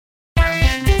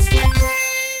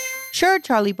Sure,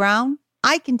 Charlie Brown.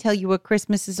 I can tell you what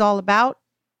Christmas is all about.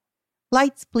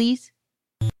 Lights, please.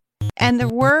 And there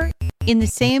were in the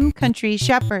same country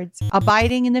shepherds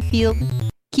abiding in the field,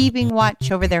 keeping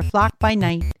watch over their flock by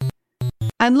night.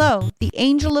 And lo, the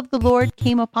angel of the Lord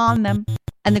came upon them,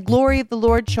 and the glory of the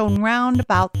Lord shone round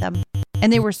about them,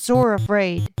 and they were sore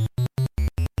afraid.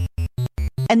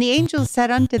 And the angel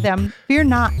said unto them, Fear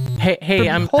not. Hey,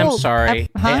 I'm sorry.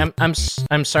 I'm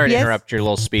sorry to interrupt your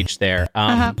little speech there.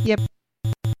 Yep.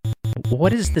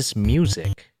 What is this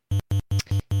music?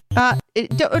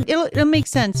 It'll make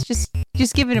sense. Just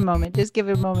give it a moment.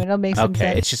 It'll make some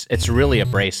sense. Okay, it's really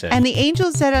abrasive. And the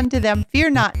angel said unto them, Fear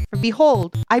not, for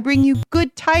behold, I bring you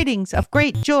good tidings of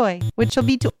great joy, which shall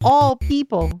be to all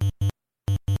people.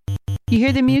 You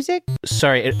hear the music?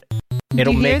 Sorry,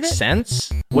 it'll make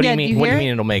sense? What do you mean? What do you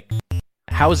mean it'll make?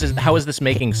 How is this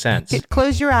making sense?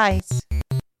 Close your eyes.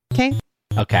 Okay?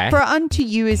 Okay. For unto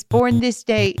you is born this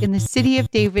day in the city of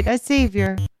David a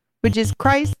Savior, which is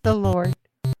Christ the Lord.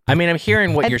 I mean, I'm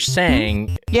hearing what you're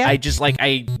saying. Yeah.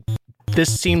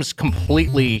 This seems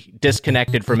completely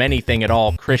disconnected from anything at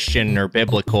all Christian or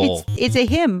biblical. It's a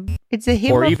hymn. It's a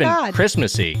hymn or of even God.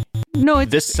 Christmassy. No,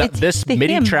 it's this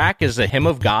MIDI hymn. track is a hymn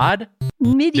of God.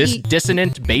 MIDI. This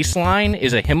dissonant bass line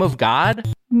is a hymn of God.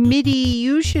 MIDI,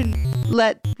 you should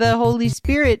let the Holy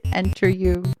Spirit enter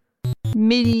you.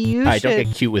 MIDI, you should. All right, don't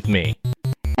get cute with me.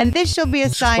 And this shall be a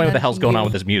sign. Explain what the hell's going on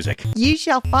with this music. Ye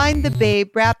shall find the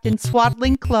babe wrapped in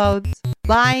swaddling clothes,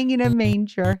 lying in a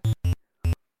manger.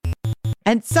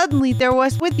 And suddenly there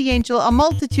was with the angel a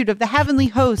multitude of the heavenly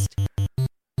host,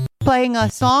 playing a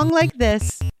song like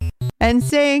this and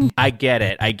saying, I get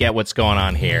it. I get what's going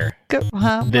on here. What's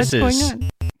going on?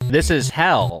 This is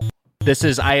hell. This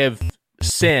is, I have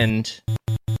sinned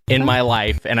in my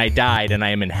life and I died and I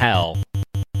am in hell.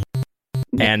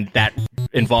 And that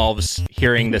involves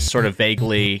hearing this sort of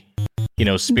vaguely,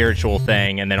 spiritual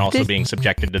thing, and then also being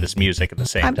subjected to this music at the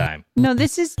same time. No,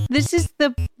 this is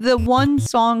the one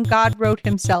song God wrote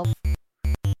himself.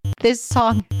 This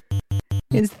song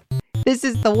is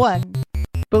the one.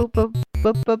 Look,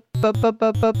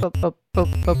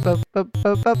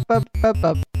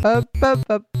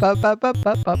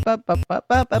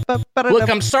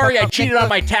 I'm sorry I cheated on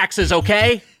my taxes,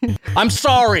 okay? I'm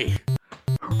sorry.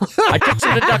 I took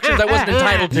some deductions I wasn't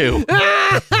entitled to.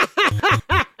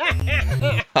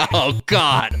 Oh,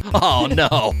 God. Oh,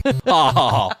 no.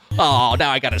 Oh,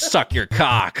 now I gotta suck your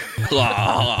cock.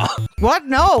 Oh. What?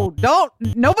 No, don't.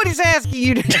 Nobody's asking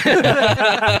you to do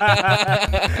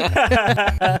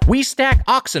that. We stack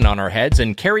oxen on our heads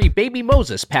and carry baby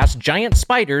Moses past giant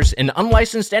spiders in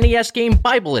unlicensed NES game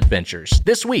Bible Adventures.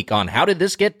 This week on How Did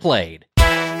This Get Played?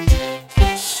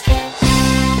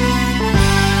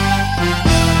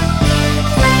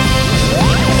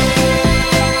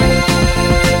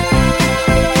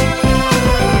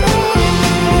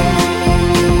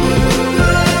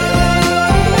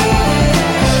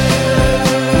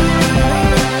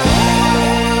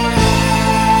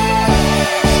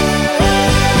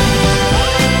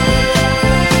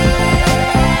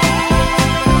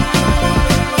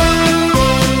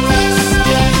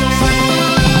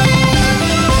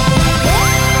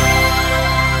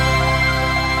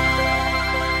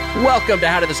 Welcome to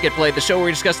How Did This Get Played, the show where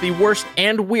we discuss the worst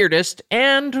and weirdest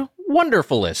and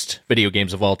wonderfulest video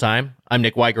games of all time. I'm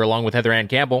Nick Weiger, along with Heather Ann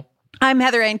Campbell. I'm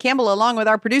Heather Ann Campbell, along with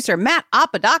our producer, Matt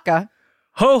Apodaca.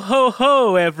 Ho, ho,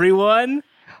 ho, everyone.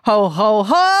 Ho, ho,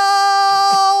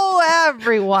 ho,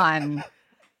 everyone.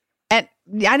 And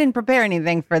I didn't prepare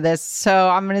anything for this, so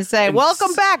I'm going to say,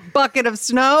 welcome back, bucket of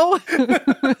snow.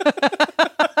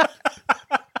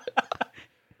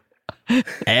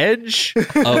 Edge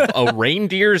of a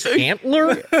reindeer's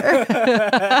antler?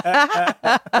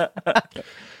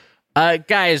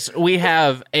 Guys, we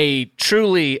have a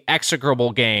truly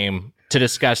execrable game to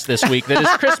discuss this week that is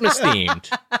Christmas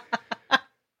themed.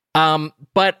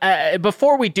 But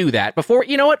before we do that,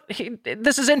 you know what?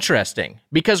 This is interesting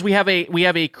because we have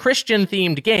a Christian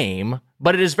themed game,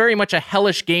 but it is very much a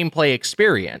hellish gameplay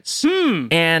experience.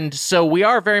 And so we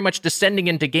are very much descending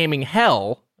into gaming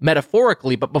hell,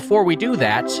 metaphorically, but before we do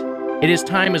that, it is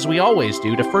time, as we always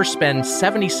do, to first spend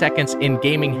 70 seconds in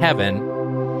gaming heaven.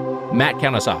 Matt,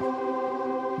 count us off.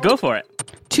 Go for it.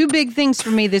 Two big things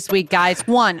for me this week, guys.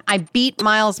 One, I beat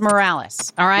Miles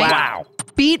Morales. All right? Wow.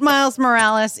 Beat Miles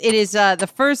Morales. It is the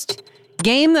first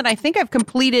game that I think I've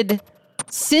completed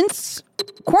since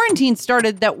quarantine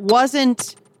started that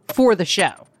wasn't for the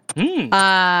show.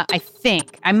 I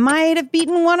think. I might have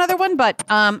beaten one other one, but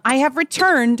I have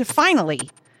returned, finally,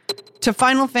 to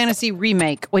Final Fantasy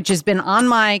Remake, which has been on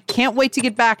my can't wait to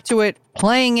get back to it,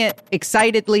 playing it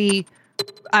excitedly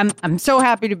I'm so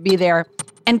happy to be there.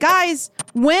 And guys,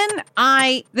 when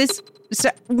I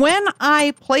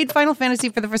played Final Fantasy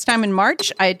for the first time in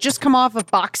March, I had just come off of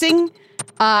boxing.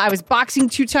 I was boxing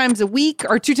 2 times a week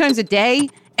or 2 times a day,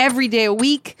 every day a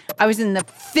week. I was in the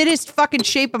fittest fucking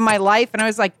shape of my life. And I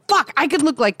was like, fuck, I could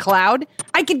look like Cloud.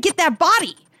 I could get that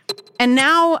body. And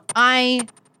now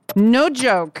no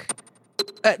joke,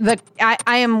 I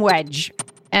am Wedge.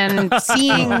 And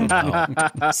seeing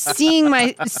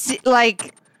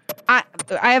I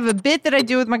have a bit that I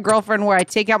do with my girlfriend where I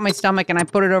take out my stomach and I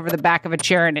put it over the back of a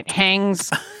chair and it hangs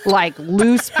like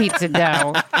loose pizza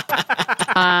dough.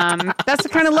 That's the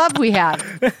kind of love we have.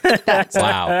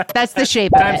 Wow. That's the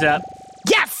shape of Time's it. up.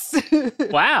 Yes.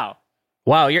 Wow.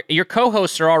 Wow, your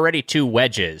co-hosts are already 2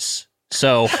 wedges.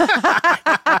 So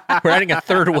we're adding a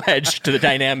 3rd wedge to the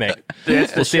dynamic.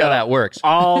 We'll see how that works.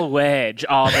 All Wedge,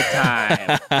 all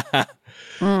the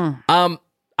time.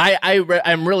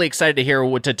 I'm really excited to hear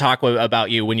to talk about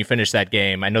you when you finish that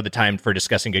game. I know the time for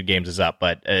discussing good games is up,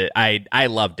 but I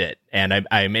loved it, and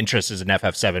I'm interested as an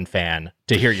FF7 fan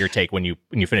to hear your take when you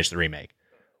finish the remake.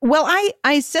 Well,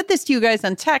 I said this to you guys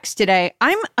on text today.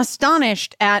 I'm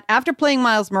astonished after playing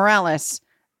Miles Morales,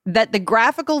 that the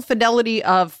graphical fidelity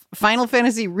of Final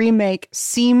Fantasy Remake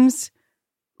seems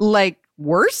like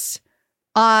worse.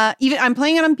 Even I'm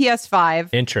playing it on PS5.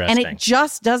 Interesting. And it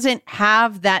just doesn't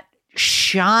have that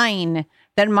shine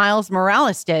that Miles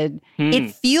Morales did.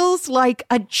 It feels like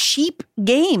a cheap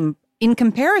game in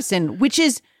comparison, which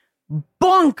is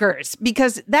bonkers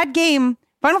because that game,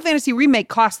 Final Fantasy Remake,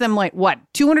 cost them like what,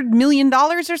 $200 million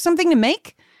or something to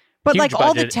make? But Huge like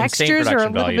all the budget, insane textures are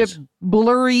a production little values. bit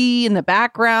blurry in the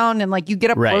background, and like you get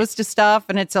up Right. close to stuff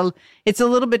and it's a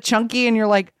little bit chunky, and you're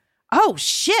like, oh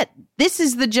shit, this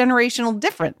is the generational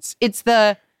difference. It's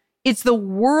the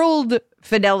world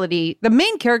fidelity. The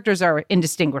main characters are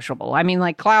indistinguishable. I mean,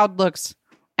 like Cloud looks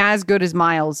as good as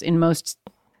Miles in most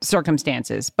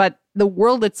circumstances, but the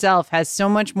world itself has so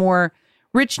much more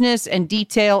richness and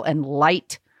detail and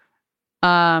light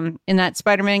in that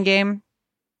Spider-Man game.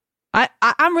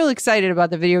 I'm really excited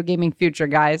about the video gaming future,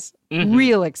 guys.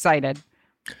 Real excited.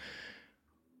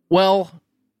 Well,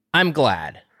 I'm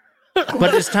glad.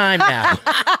 But it's time now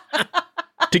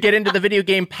to get into the video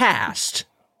game past.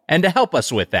 And to help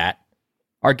us with that,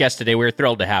 our guest today, we're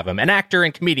thrilled to have him, an actor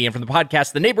and comedian from the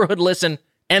podcast The Neighborhood Listen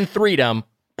and Freedom,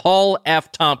 Paul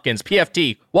F. Tompkins.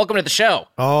 PFT, welcome to the show.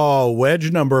 Oh, wedge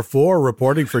number 4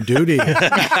 reporting for duty.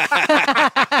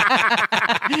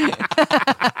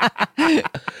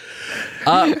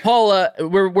 Paul,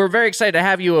 we're very excited to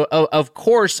have you, of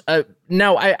course.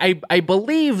 Now, I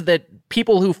believe that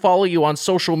people who follow you on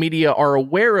social media are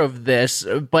aware of this,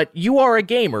 but you are a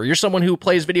gamer. You're someone who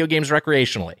plays video games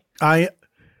recreationally.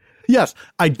 Yes,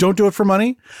 I don't do it for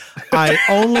money. I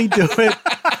only do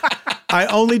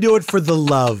it for the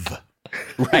love.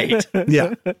 Right.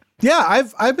 Yeah. Yeah,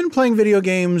 I've been playing video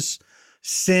games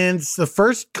since the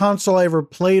first console I ever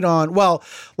played on. Well,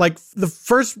 like the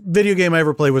first video game I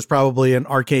ever played was probably an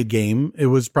arcade game. It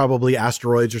was probably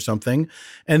Asteroids or something.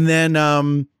 And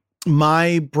then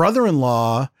my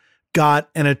brother-in-law got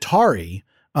an Atari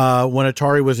when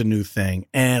Atari was a new thing,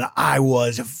 and I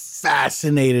was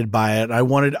fascinated by it. I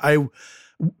wanted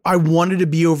to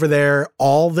be over there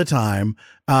all the time.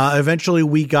 Eventually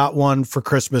we got one for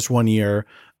Christmas one year.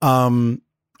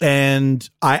 And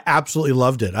I absolutely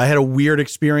loved it. I had a weird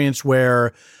experience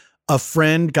where a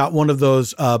friend got one of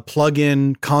those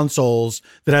plug-in consoles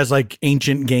that has like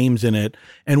ancient games in it.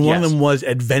 And one of them was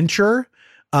Adventure.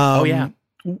 And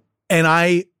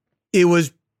it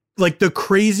was like the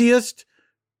craziest,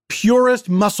 purest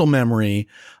muscle memory.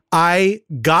 I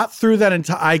got through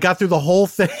I got through the whole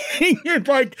thing in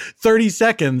like 30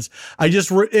 seconds.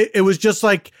 It was just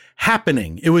like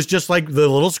happening. It was just like the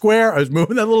little square. I was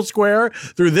moving that little square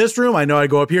through this room. I know I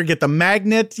go up here, get the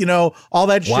magnet, all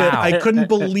that shit. I couldn't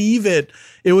believe it.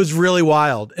 It was really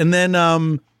wild. And then,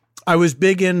 I was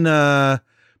big on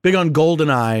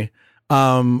GoldenEye,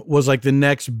 was like the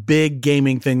next big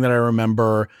gaming thing that I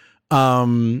remember.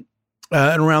 And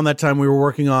around that time we were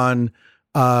working on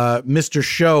Mr.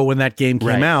 Show when that game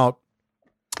came out.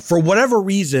 For whatever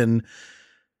reason,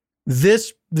 we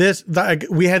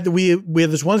had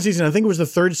this one season, I think it was the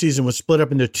third season, was split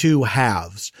up into 2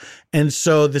 halves. And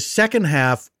so the second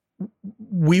half,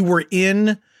 we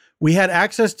had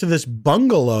access to this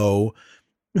bungalow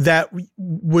that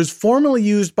was formerly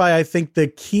used by, I think, the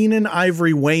Keenan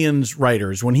Ivory Wayans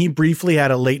writers when he briefly had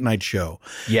a late night show.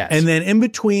 Yes. And then in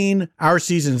between our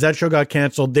seasons, that show got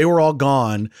canceled. They were all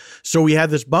gone. So we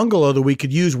had this bungalow that we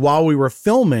could use while we were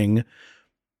filming.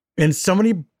 and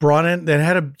somebody brought in that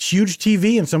had a huge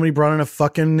TV, and somebody brought in a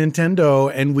fucking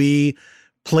Nintendo, and we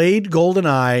played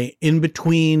GoldenEye in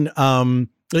between,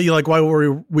 like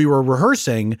while we were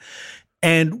rehearsing.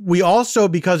 And we also,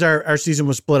 because our season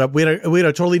was split up, we had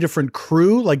a totally different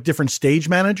crew, like different stage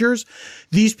managers.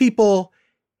 These people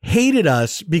hated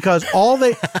us because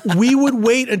we would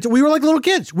wait until we were like little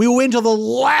kids. We would wait until the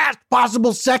last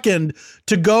possible second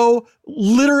to go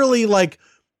literally like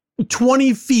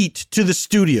 20 feet to the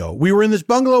studio. We were in this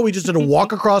bungalow. We just had to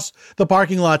walk across the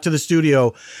parking lot to the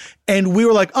studio. And we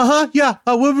were like, yeah,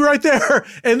 we'll be right there.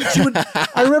 And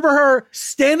I remember her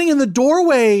standing in the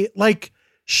doorway, like,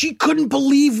 she couldn't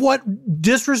believe what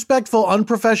disrespectful,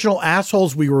 unprofessional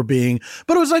assholes we were being.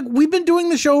 But it was like, we've been doing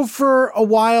the show for a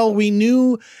while. We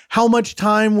knew how much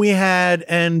time we had.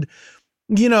 And,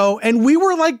 and we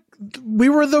were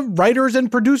the writers and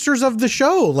producers of the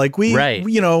show. Like like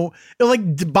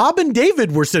Bob and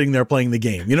David were sitting there playing the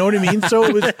game. You know what I mean? So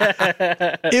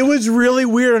it was really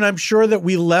weird. And I'm sure that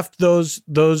we left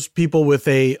those people with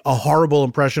a horrible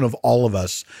impression of all of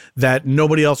us that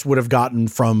nobody else would have gotten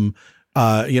from,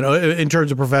 in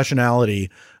terms of professionality.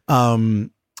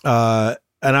 And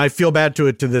I feel bad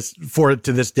to this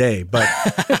day, but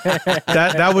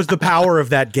that was the power of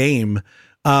that game.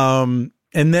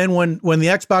 And then when the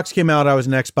Xbox came out, I was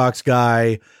an Xbox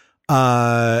guy.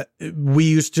 I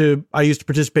used to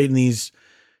participate in these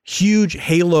huge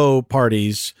Halo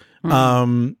parties.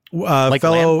 Like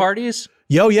LAN parties?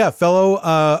 Fellow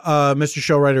Mr.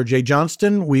 Show writer Jay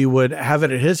Johnston. We would have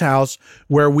it at his house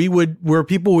where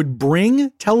people would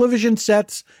bring television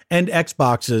sets and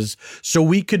Xboxes so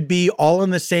we could be all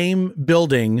in the same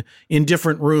building in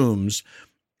different rooms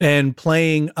and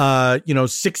playing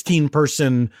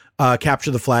 16-person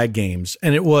capture the flag games.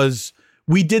 And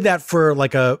we did that for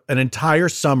like an entire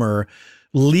summer,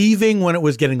 leaving when it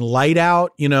was getting light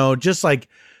out, just like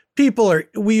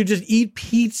we just eat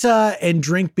pizza and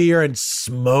drink beer and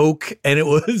smoke. And it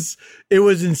was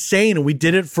insane. And we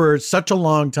did it for such a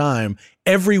long time,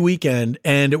 every weekend.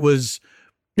 And it was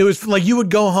like you would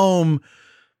go home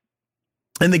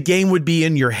and the game would be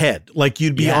in your head. Like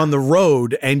you'd be on the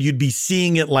road and you'd be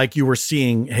seeing it like you were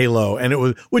seeing Halo.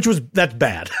 And that's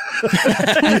bad.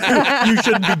 you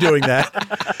shouldn't be doing that.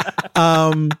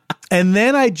 And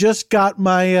then I just got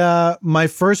my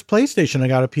first PlayStation. I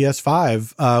got a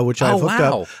PS5, which I've hooked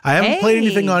up. I haven't played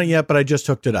anything on it yet, but I just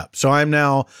hooked it up. So I'm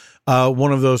now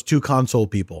one of those two console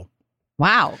people.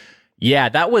 Wow. Yeah,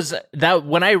 that was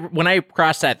when I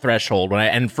crossed that threshold.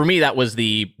 And for me, that was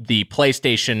the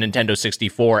PlayStation Nintendo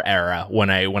 64 era. When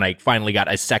I finally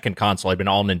got a second console, I'd been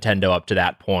all Nintendo up to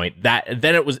that point.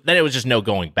 Then it was just no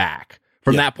going back.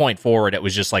 From that point forward, it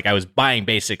was just like I was buying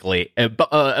basically,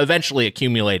 eventually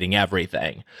accumulating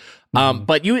everything.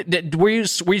 But were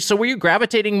you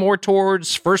gravitating more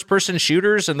towards first person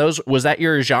shooters, and was that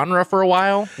your genre for a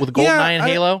while with GoldenEye and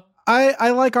Halo? I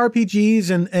like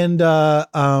RPGs and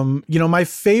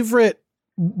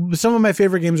some of my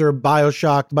favorite games are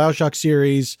BioShock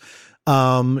series,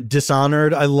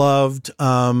 Dishonored. I loved.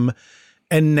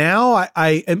 And now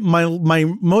my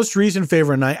most recent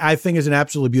favorite, and I think is an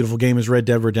absolutely beautiful game, is Red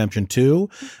Dead Redemption 2.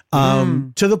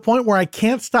 To the point where I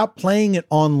can't stop playing it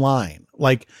online.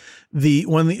 Like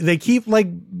they keep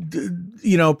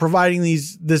providing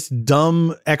this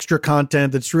dumb extra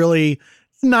content that's really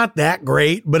not that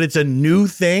great, but it's a new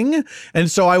thing. And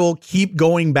so I will keep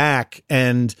going back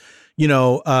and,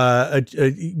 going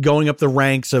up the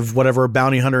ranks of whatever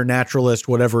bounty hunter, naturalist,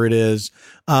 whatever it is.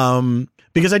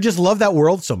 Because I just love that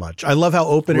world so much. I love how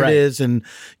open it is. And,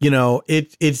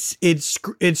 it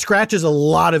scratches a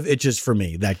lot of itches for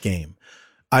me, that game.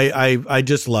 I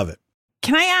just love it.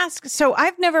 Can I ask? So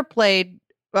I've never played,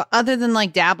 other than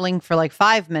like dabbling for like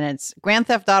 5 minutes, Grand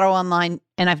Theft Auto Online,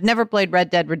 and I've never played Red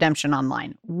Dead Redemption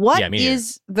Online. What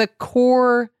is the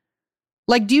core?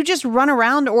 Like, do you just run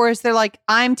around, or is there like,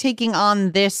 I'm taking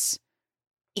on this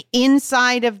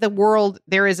inside of the world,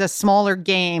 there is a smaller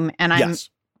game and I'm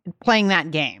playing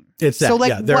that game? It's that. So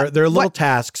like, there are little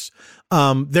tasks.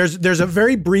 There's a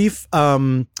very brief,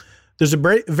 there's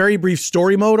a very brief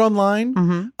story mode online.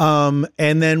 Mm-hmm.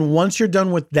 And then once you're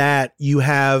done with that, you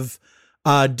have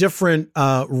different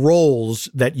roles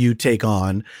that you take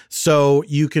on. So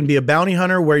you can be a bounty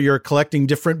hunter where you're collecting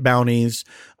different bounties.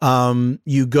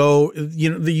 You go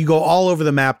all over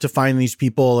the map to find these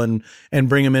people and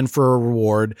bring them in for a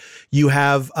reward. You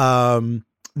have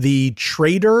the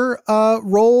trader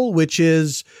role, which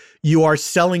is you are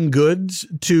selling goods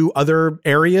to other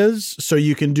areas. So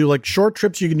you can do like short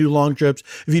trips, you can do long trips.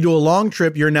 If you do a long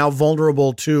trip, you're now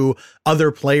vulnerable to other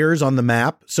players on the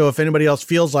map. So if anybody else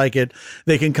feels like it,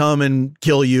 they can come and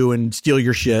kill you and steal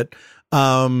your shit.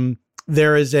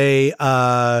 There is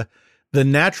the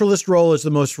naturalist role is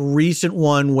the most recent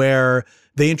one where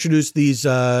they introduce these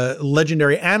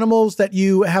legendary animals that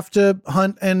you have to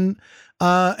hunt and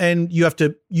you have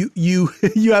to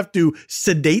you have to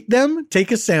sedate them,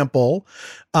 take a sample,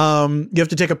 you have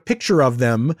to take a picture of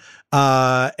them,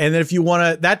 and then if you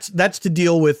want to, that's to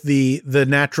deal with the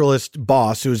naturalist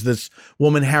boss, who's this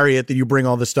woman Harriet that you bring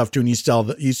all this stuff to, and you sell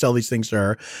these things to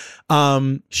her.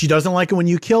 She doesn't like it when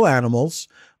you kill animals.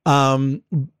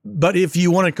 But if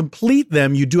you want to complete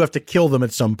them, you do have to kill them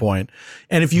at some point.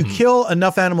 And if you kill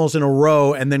enough animals in a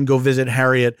row and then go visit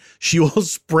Harriet, she will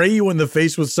spray you in the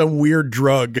face with some weird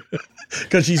drug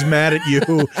because she's mad at you,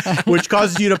 which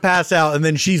causes you to pass out. And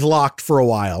then she's locked for a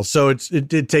while. So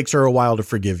it takes her a while to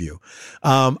forgive you.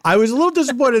 I was a little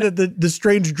disappointed that the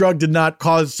strange drug did not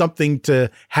cause something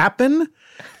to happen.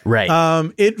 Right.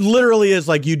 It literally is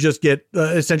like you just get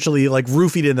essentially like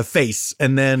roofied in the face,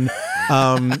 and then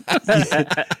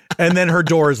and then her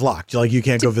door is locked. Like you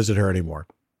can't go visit her anymore.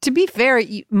 To be fair,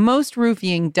 most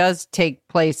roofing does take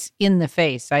place in the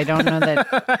face. I don't know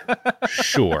that.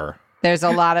 Sure. There's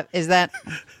a lot of, is that,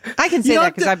 I can say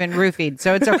that because I've been roofied,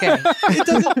 so it's okay. It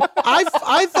doesn't,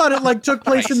 I thought it like took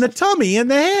place in the tummy and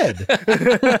the head.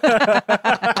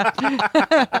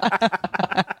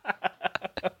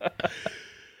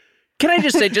 Can I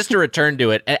just say, just to return to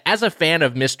it, as a fan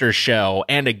of Mr. Show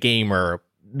and a gamer,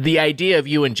 the idea of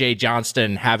you and Jay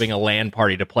Johnston having a LAN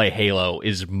party to play Halo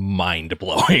is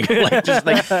mind-blowing.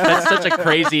 That's such a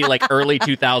crazy, like, early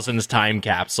 2000s time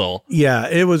capsule. Yeah,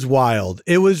 it was wild.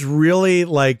 It was really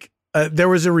like, there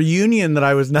was a reunion that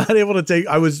I was not able to take.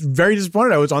 I was very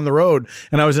disappointed. I was on the road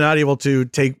and I was not able to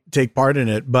take part in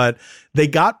it, but they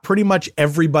got pretty much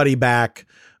everybody back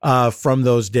from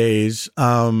those days.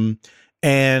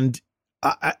 And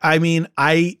I mean,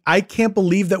 I can't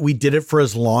believe that we did it for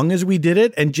as long as we did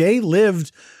it. And Jay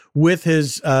lived with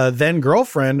his then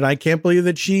girlfriend, and I can't believe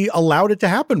that she allowed it to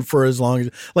happen for as long as,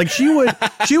 like, she would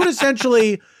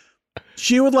essentially,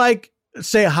 she would like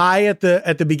say hi at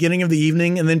the beginning of the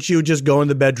evening, and then she would just go in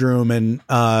the bedroom and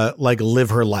like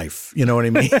live her life. You know what I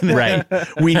mean? Right.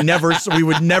 we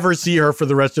would never see her for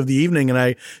the rest of the evening,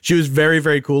 and she was very,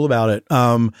 very cool about it.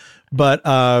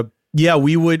 Yeah,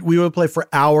 we would play for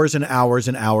hours and hours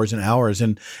and hours and hours.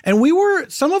 And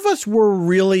some of us were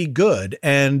really good.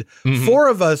 And the four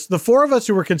of us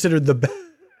who were considered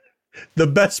the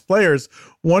best players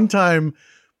one time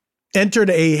entered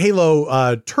a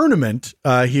Halo tournament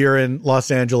here in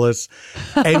Los Angeles,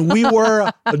 and we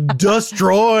were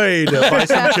destroyed by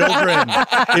some children.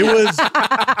 It was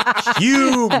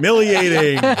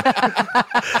humiliating.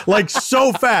 Like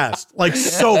so fast.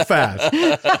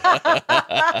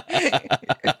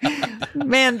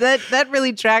 Man, that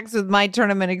really tracks with my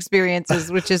tournament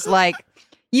experiences, which is like,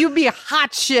 you be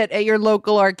hot shit at your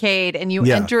local arcade and you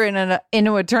enter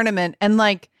into a tournament, and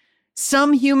like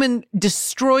some human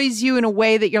destroys you in a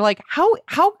way that you're like, how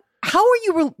are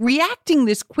you reacting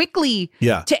this quickly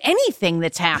to anything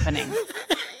that's happening?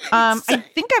 I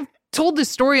think I've told this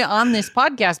story on this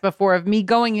podcast before of me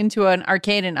going into an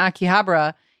arcade in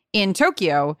Akihabara in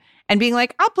Tokyo and being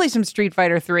like, I'll play some Street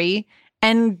Fighter 3,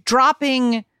 and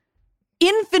dropping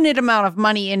infinite amount of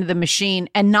money into the machine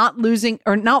and not losing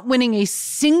or not winning a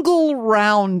single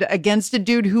round against a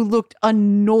dude who looked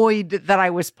annoyed that I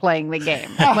was playing the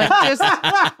game. Like, just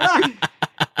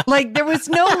like there was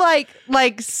no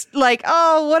like,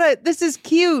 oh, this is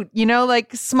cute, you know,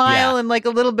 like smile and like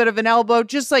a little bit of an elbow,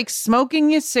 just like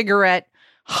smoking a cigarette,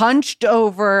 hunched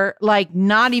over, like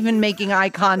not even making eye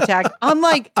contact on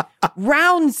like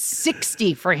round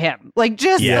 60 for him, like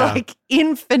just like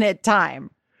infinite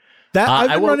time. That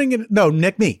I've been running it. No,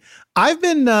 Nick, me. I've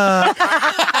been. I've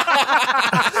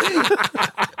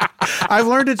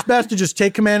learned it's best to just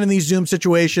take command in these Zoom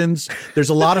situations. There's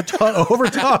a lot of over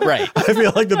talk. Right. I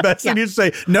feel like the best thing is to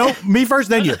say, no, me first,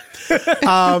 then you.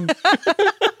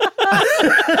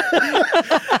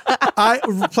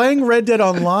 Playing Red Dead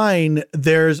Online,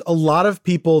 there's a lot of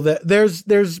people that there's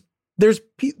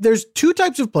two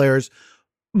types of players.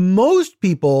 Most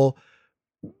people,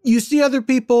 you see other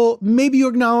people, maybe you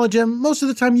acknowledge them. Most of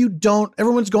the time you don't.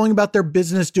 Everyone's going about their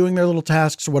business, doing their little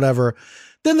tasks or whatever.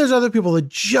 Then there's other people that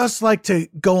just like to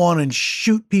go on and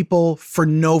shoot people for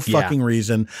no fucking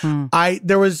reason.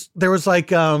 There was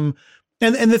like, and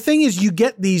the thing is, you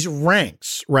get these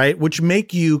ranks, right? Which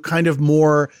make you kind of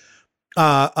more,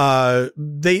 I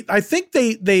think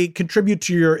they contribute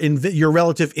to your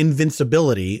relative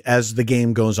invincibility as the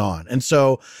game goes on. And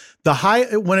so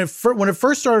when it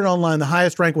first started online, the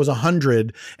highest rank was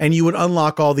 100, and you would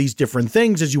unlock all these different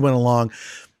things as you went along.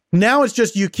 Now it's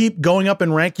just you keep going up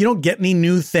in rank. You don't get any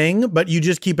new thing, but you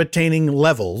just keep attaining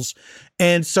levels.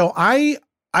 And so I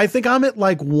think I'm at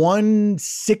like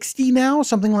 160 now,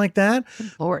 something like that.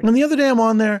 Good Lord. And the other day I'm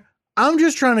on there, I'm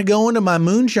just trying to go into my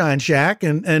moonshine shack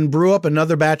and brew up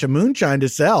another batch of moonshine to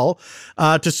sell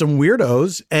to some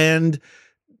weirdos. And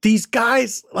these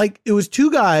guys, like it was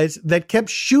two guys that kept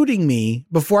shooting me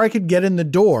before I could get in the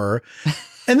door.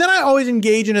 And then I always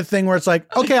engage in a thing where it's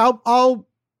like, okay, I'll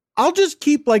just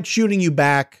keep like shooting you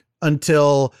back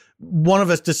until one of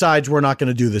us decides we're not going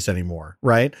to do this anymore.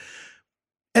 Right.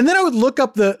 And then I would look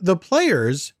up the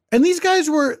players, and these guys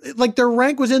were like, their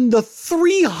rank was in the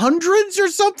 300s or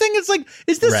something. It's like,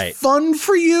 is this fun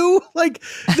for you? Like,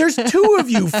 there's two of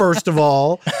you, first of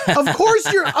all. Of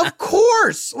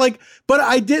course. Like,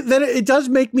 but then it does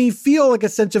make me feel like a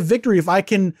sense of victory if I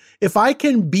can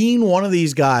bean one of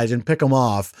these guys and pick them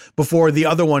off before the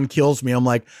other one kills me. I'm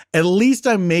like, at least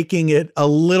I'm making it a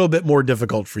little bit more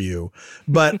difficult for you.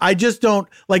 But I just don't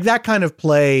like that kind of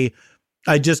play.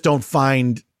 I just don't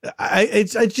find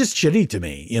it's just shitty to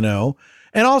me, you know?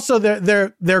 And also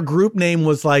their group name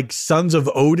was like Sons of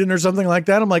Odin or something like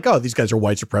that. I'm like, oh, these guys are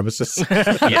white supremacists.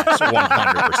 Yes,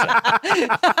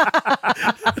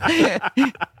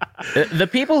 100%. The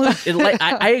people who like,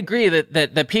 I agree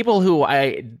that the people who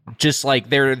I just like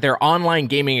their online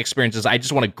gaming experiences, I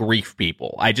just want to grief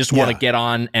people. I just want to get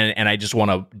on and I just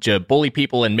want to bully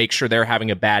people and make sure they're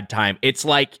having a bad time. It's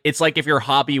like if your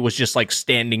hobby was just like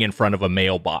standing in front of a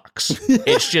mailbox.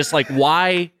 It's just like,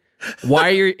 why are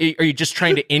you just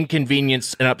trying to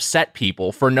inconvenience and upset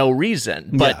people for no reason?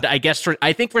 But I guess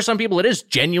I think for some people it is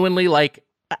genuinely like,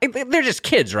 they're just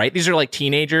kids, right? These are like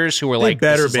teenagers who are like, they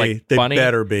better this is, be. Like, they funny.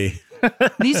 better be.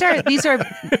 These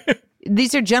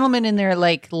are gentlemen in their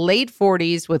like late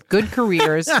 40s with good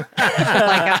careers, like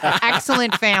an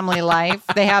excellent family life.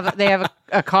 They have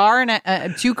a car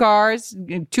and two cars,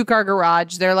 2-car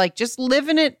garage. They're like just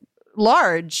living it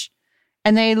large,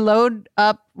 and they load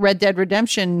up Red Dead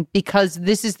Redemption because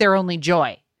this is their only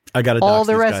joy. I got to all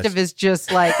the rest of it is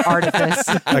just like artifice.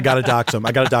 I got to dox them.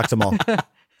 I got to dox them all.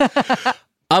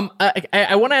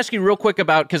 I want to ask you real quick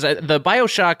about, because the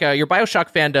BioShock, your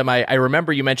BioShock fandom, I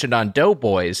remember you mentioned on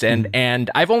Doughboys, and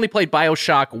I've only played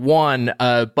BioShock 1,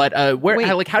 but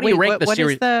how do you rank the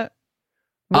series?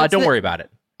 Don't worry about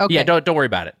it. Okay. Yeah, don't worry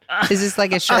about it. Is this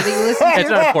like a show that you listen to? It's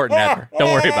not important, Heather.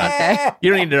 Don't worry about it.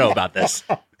 You don't need to know about this.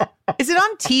 Is it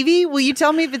on TV? Will you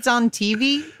tell me if it's on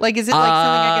TV? Like, is it like something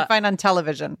I can find on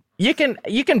television? You can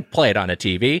play it on a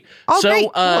TV. Oh,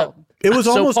 great. Cool. It was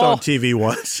almost on TV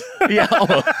once. Yeah.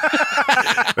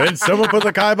 Then someone put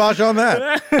the kibosh on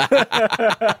that.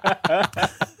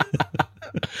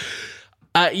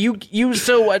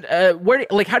 Where,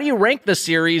 like, how do you rank the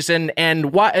series,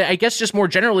 and why? I guess just more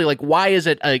generally, like, why is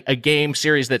it a game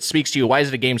series that speaks to you? Why is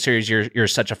it a game series you're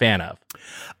such a fan of?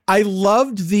 I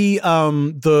loved the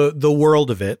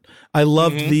world of it. I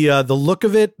loved the look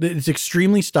of it. It's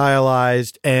extremely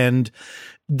stylized, and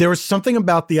there was something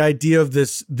about the idea of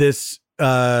this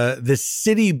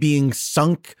city being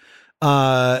sunk.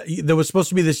 There was supposed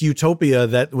to be this utopia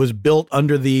that was built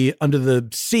under the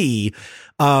sea.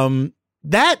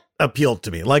 That appealed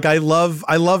to me. Like, I love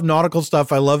nautical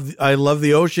stuff. I love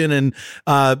the ocean, and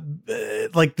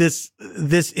like this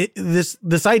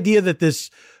idea that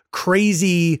this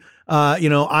crazy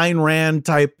Ayn Rand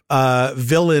type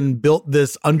villain built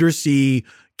this undersea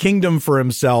kingdom for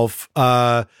himself.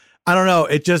 I don't know.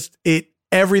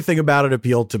 Everything about it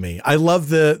appealed to me. I love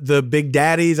the big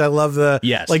daddies. I love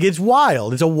like, it's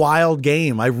wild. It's a wild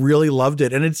game. I really loved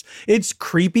it. And it's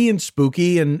creepy and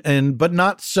spooky but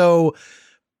not so,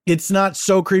 it's not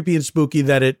so creepy and spooky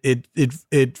that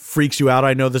it freaks you out.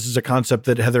 I know this is a concept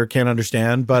that Heather can't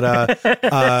understand, but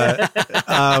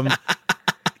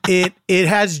it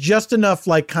has just enough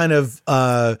like kind of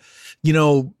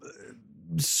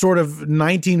sort of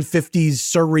 1950s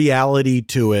surreality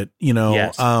to it,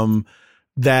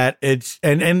 that it's,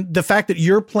 and the fact that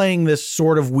you're playing this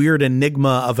sort of weird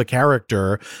enigma of a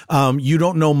character, you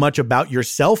don't know much about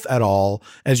yourself at all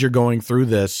as you're going through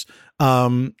this.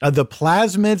 The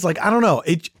plasmids, like, I don't know.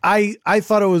 I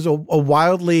thought it was a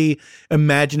wildly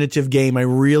imaginative game. I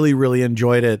really, really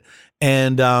enjoyed it.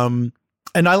 And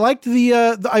I liked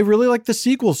I really liked the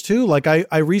sequels too. Like,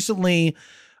 I recently,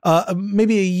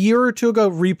 maybe a year or two ago,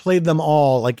 replayed them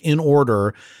all like in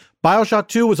order. BioShock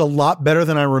 2 was a lot better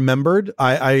than I remembered.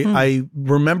 I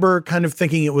remember kind of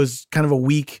thinking it was kind of a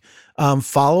weak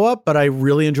follow-up, but I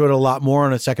really enjoyed it a lot more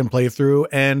on a second playthrough.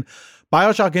 And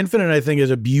BioShock Infinite, I think,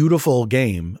 is a beautiful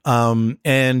game.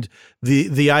 And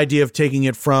the idea of taking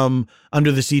it from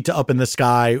under the sea to up in the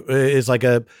sky is like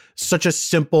such a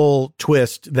simple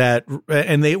twist that,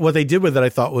 and what they did with it, I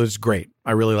thought was great.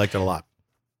 I really liked it a lot.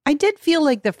 I did feel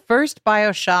like the first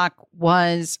BioShock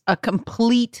was a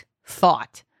complete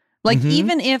thought. Like,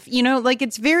 even if, like,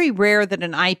 it's very rare that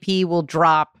an IP will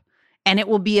drop and it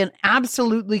will be an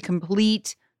absolutely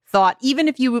complete thought. Even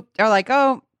if you are like,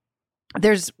 oh,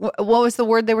 what was the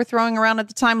word they were throwing around at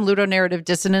the time? Ludonarrative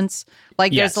dissonance.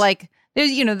 Like, Yes.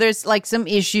 there's like some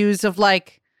issues of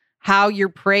like how you're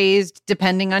praised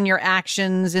depending on your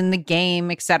actions in the game,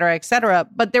 et cetera, et cetera.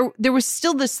 But there was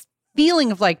still this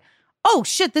feeling of like, oh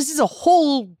shit, this is a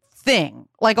whole thing,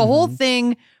 like a whole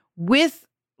thing with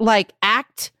like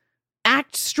act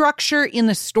structure in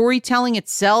the storytelling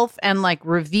itself and like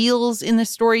reveals in the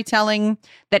storytelling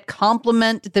that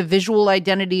complement the visual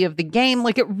identity of the game.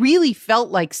 Like, it really felt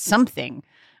like something.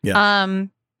 Yeah.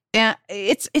 And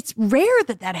it's rare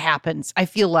that happens. I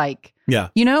feel like, Yeah.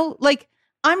 like,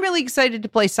 I'm really excited to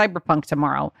play Cyberpunk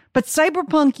tomorrow, but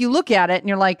Cyberpunk, you look at it and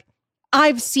you're like,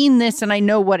 I've seen this and I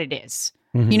know what it is.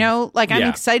 Like, I'm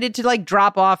excited to like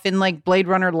drop off in like Blade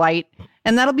Runner Light,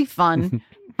 and that'll be fun.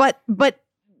 but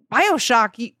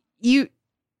BioShock,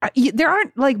 there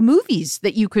aren't like movies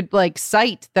that you could like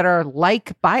cite that are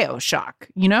like BioShock,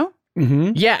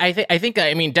 Yeah, I think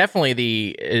I mean definitely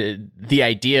the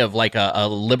idea of like a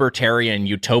libertarian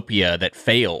utopia that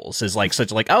fails is like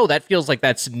such like, oh, that feels like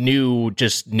that's new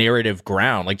just narrative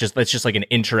ground. Like, that's just like an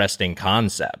interesting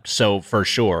concept. So for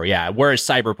sure, yeah. Whereas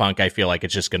Cyberpunk, I feel like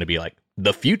it's just going to be like,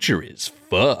 the future is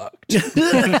fucked. It's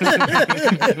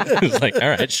like, all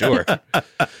right, sure.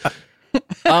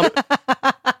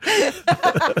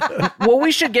 Well,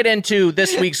 we should get into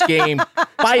this week's game,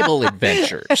 Bible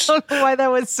Adventures. I don't know why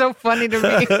that was so funny to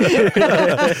me.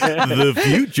 The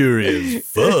future is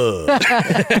fucked.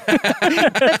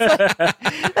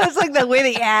 That's like the way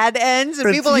the ad ends,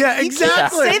 and people like, yeah, you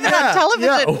exactly. can't say that on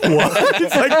television. Yeah. What?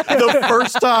 It's like the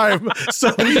first time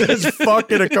somebody says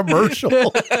fuck in a commercial.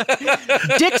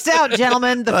 Dicks out,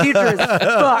 gentlemen. The future is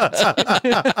fucked.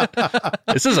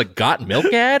 This is a got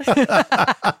milk ad?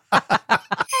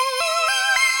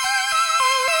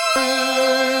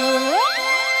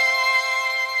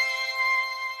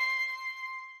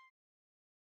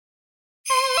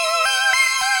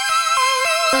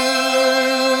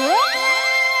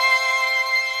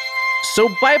 So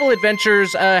Bible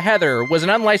Adventures, Heather, was an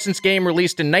unlicensed game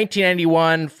released in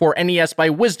 1991 for NES by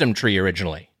Wisdom Tree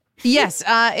originally. Yes,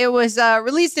 it was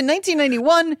released in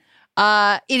 1991.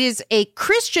 It is a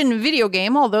Christian video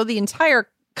game, although the entire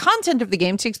content of the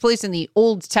game takes place in the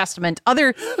Old Testament.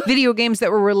 Other video games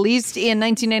that were released in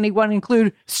 1991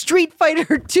 include Street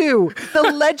Fighter II,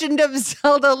 The Legend of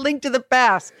Zelda: Link to the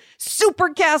Past, Super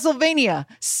Castlevania,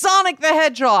 Sonic the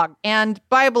Hedgehog, and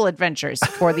Bible Adventures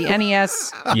for the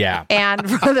NES Yeah.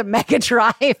 and for the Mega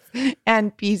Drive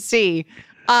and PC.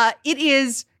 It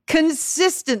is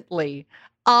consistently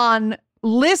on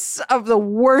lists of the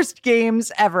worst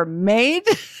games ever made,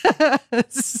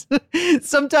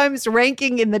 sometimes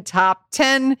ranking in the top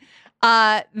 10.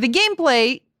 The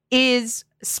gameplay is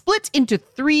split into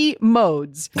 3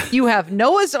 modes. You have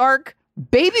Noah's Ark,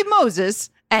 Baby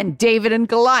Moses, and David and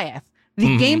Goliath.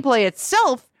 The gameplay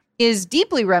itself is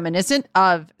deeply reminiscent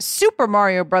of Super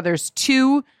Mario Brothers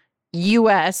 2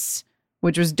 US,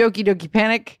 which was Doki Doki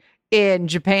Panic in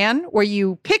Japan, where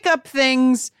you pick up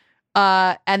things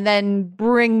and then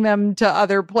bring them to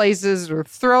other places or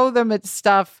throw them at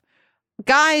stuff.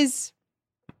 Guys,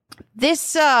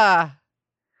 this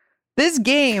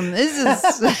game,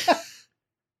 this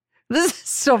is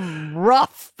some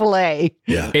rough play.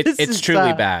 Yeah. It's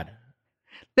truly bad.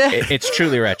 It's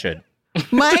truly wretched.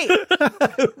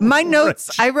 My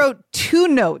notes, I wrote 2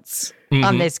 notes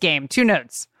on this game. 2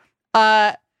 notes.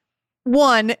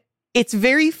 One, it's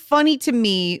very funny to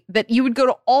me that you would go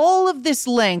to all of this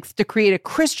length to create a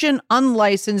Christian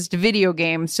unlicensed video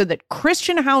game so that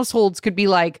Christian households could be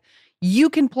like, you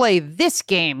can play this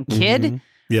game, kid.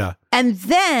 Yeah. And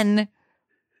then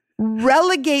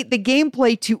relegate the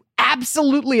gameplay to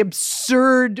absolutely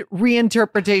absurd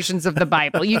reinterpretations of the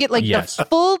Bible. You get like Yes. the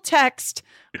full text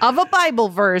of a Bible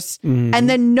verse, and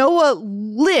then Noah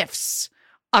lifts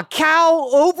a cow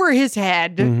over his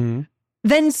head,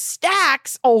 then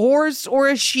stacks a horse or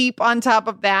a sheep on top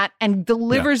of that and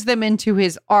delivers them into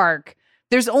his ark.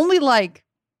 There's only like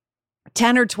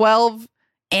 10 or 12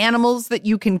 animals that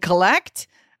you can collect.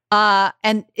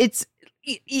 And it's,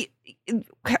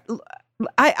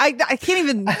 I can't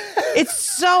even, it's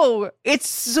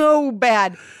so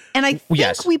bad. And I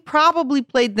think we probably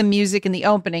played the music in the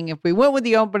opening if we went with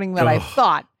the opening that I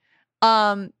thought.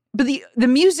 But the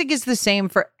music is the same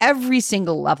for every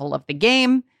single level of the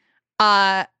game.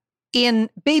 In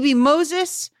Baby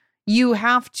Moses, you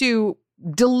have to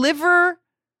deliver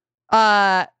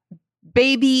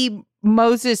baby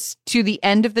Moses to the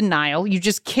end of the Nile. You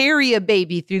just carry a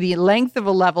baby through the length of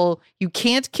a level. You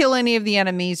can't kill any of the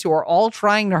enemies who are all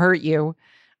trying to hurt you.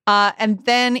 And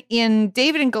then in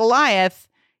David and Goliath,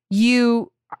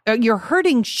 you're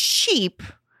herding sheep.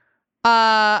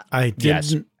 I didn't.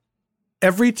 Yes.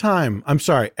 Every time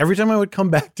I would come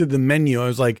back to the menu, I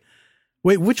was like,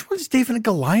 wait, which one's David and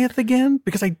Goliath again?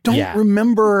 Because I don't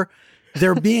remember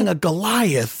there being a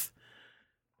Goliath.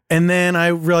 And then I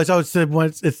realized, it's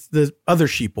the other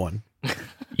sheep one.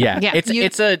 Yeah.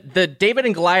 The David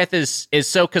and Goliath is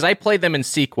so, because I played them in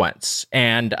sequence,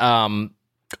 and when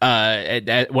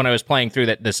I was playing through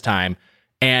that this time,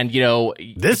 and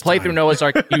This play time? through Noah's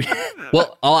Ark.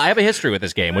 I have a history with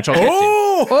this game, which I'll get to.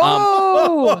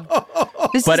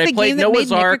 This but is I the played game that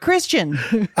Noah's made Nick Ark. a Christian.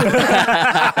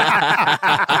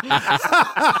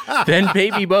 Then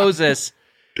Baby Moses.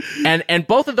 And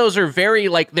both of those are very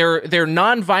they're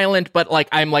non-violent, but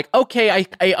I'm okay,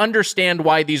 I understand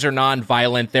why these are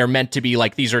non-violent. They're meant to be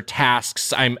these are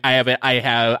tasks. I'm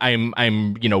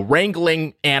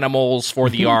wrangling animals for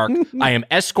the ark. I am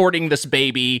escorting this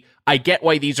baby. I get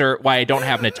why I don't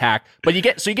have an attack. But you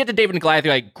get to David and Goliath,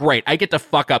 you're like, great, I get to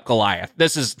fuck up Goliath.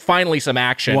 This is finally some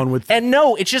action. And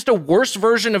no, it's just a worse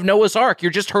version of Noah's Ark.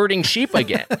 You're just herding sheep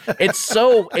again. It's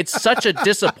such a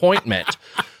disappointment.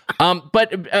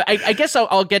 But I guess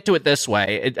I'll get to it this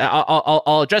way.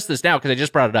 I'll address this now because I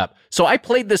just brought it up. So I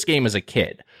played this game as a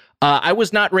kid. I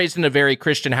was not raised in a very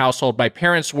Christian household. My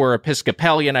parents were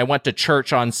Episcopalian. I went to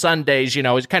church on Sundays.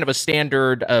 It's kind of a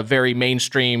standard, very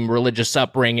mainstream religious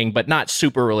upbringing, but not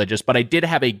super religious. But I did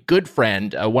have a good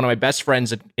friend, one of my best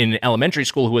friends in elementary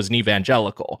school, who was an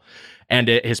evangelical. And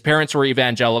his parents were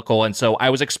evangelical. And so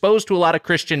I was exposed to a lot of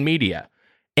Christian media.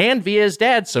 And via his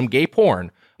dad, some gay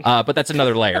porn. But that's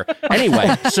another layer.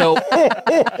 Anyway,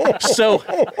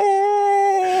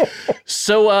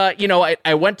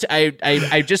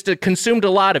 I just consumed a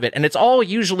lot of it, and it's all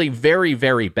usually very,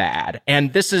 very bad.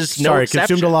 And this is no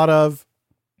exception. Consumed a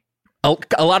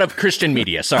lot of Christian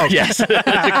media. Sorry, yes.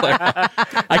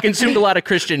 I consumed a lot of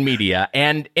Christian media,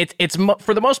 and it's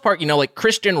for the most part,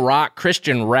 Christian rock,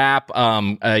 Christian rap,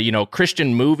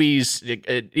 Christian movies,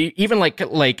 even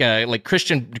like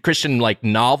Christian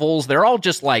novels. They're all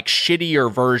just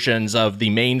shittier versions of the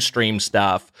mainstream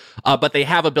stuff, but they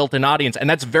have a built-in audience, and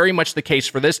that's very much the case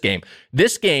for this game.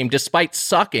 This game, despite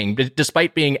sucking,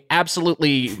 despite being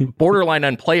absolutely borderline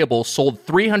unplayable, sold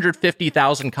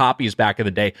 350,000 copies back in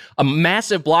the day. A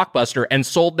massive blockbuster, and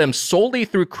sold them solely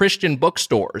through Christian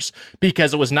bookstores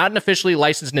because it was not an officially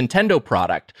licensed Nintendo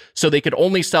product. So they could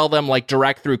only sell them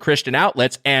direct through Christian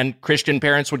outlets, and Christian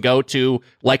parents would go to,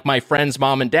 my friend's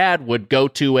mom and dad would go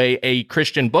to a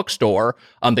Christian bookstore.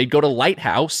 They'd go to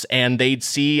Lighthouse and they'd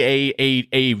see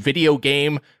a video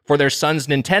game for their son's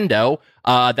Nintendo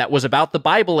that was about the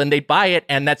Bible, and they'd buy it,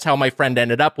 and that's how my friend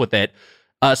ended up with it.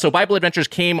 So Bible Adventures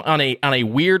came on a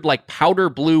weird powder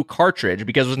blue cartridge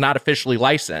because it was not officially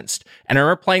licensed. And I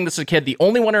remember playing this as a kid. The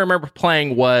only one I remember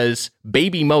playing was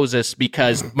Baby Moses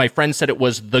because my friend said it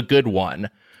was the good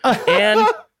one. And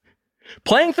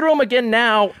playing through them again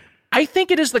now, I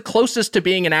think it is the closest to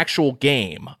being an actual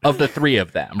game of the three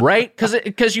of them, right?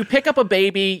 Because you pick up a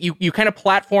baby, you kind of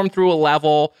platform through a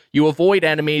level, you avoid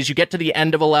enemies, you get to the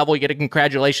end of a level, you get a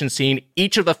congratulations scene.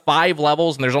 Each of the 5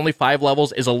 levels, and there's only 5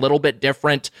 levels, is a little bit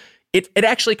different. It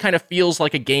actually kind of feels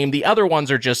like a game. The other ones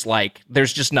are just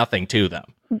there's just nothing to them.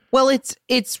 Well,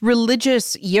 it's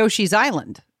religious Yoshi's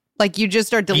Island. You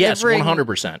just are delivering. Yes,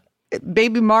 100%.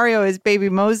 Baby Mario is Baby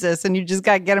Moses, and you just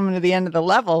got to get him to the end of the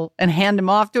level and hand him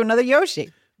off to another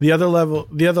Yoshi. The other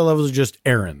levels are just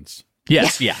errands.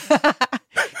 Yes, yeah.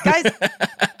 Guys,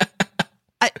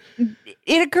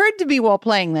 it occurred to me while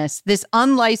playing this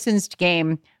unlicensed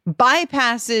game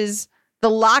bypasses the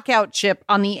lockout chip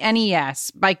on the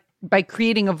NES by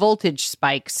creating a voltage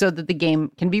spike so that the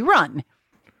game can be run.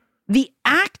 The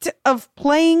act of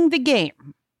playing the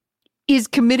game is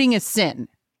committing a sin.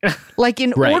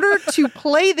 In order to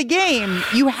play the game,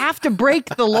 you have to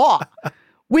break the law,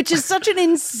 which is such an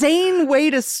insane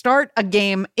way to start a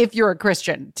game if you're a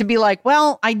Christian. To be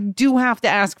I do have to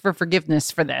ask for forgiveness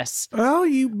for this. Well,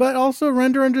 but also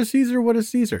render unto Caesar what is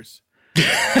Caesar's.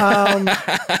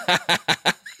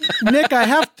 Nick, I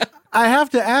have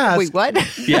to ask. Wait,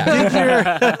 what?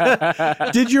 Yeah.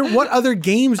 What other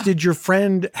games did your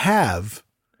friend have?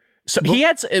 So he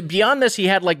had, beyond this, he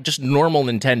had like just normal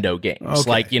Nintendo games,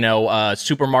 like,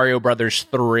 Super Mario Brothers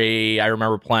 3. I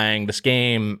remember playing this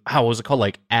game. How was it called?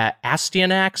 Like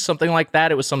Astyanax, something like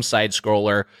that. It was some side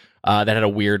scroller that had a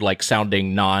weird, like,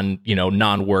 sounding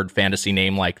non-word fantasy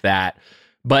name like that.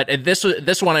 But this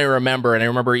one I remember, and I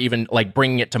remember even like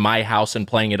bringing it to my house and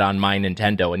playing it on my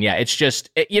Nintendo. And yeah, it's just,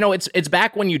 it's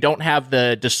back when you don't have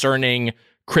the discerning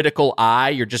critical eye.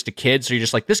 You're just a kid, so you're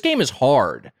just like, this game is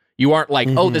hard. You aren't like,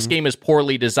 oh, this game is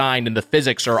poorly designed and the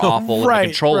physics are awful and the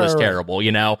control is terrible,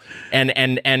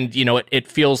 and it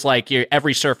feels like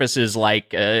every surface is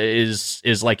like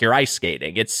like you're ice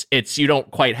skating. It's you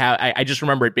don't quite have. I just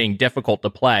remember it being difficult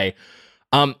to play.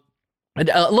 A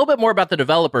little bit more about the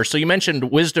developer. So you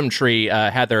mentioned Wisdom Tree,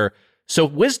 Heather. So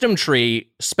Wisdom Tree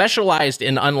specialized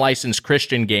in unlicensed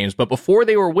Christian games, but before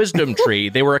they were Wisdom Tree,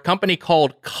 they were a company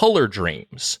called Color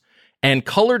Dreams. And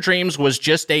Color Dreams was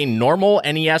just a normal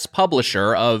NES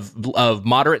publisher of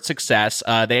moderate success.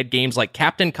 They had games like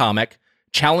Captain Comic,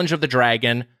 Challenge of the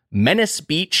Dragon, Menace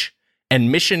Beach,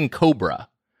 and Mission Cobra,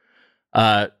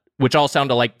 which all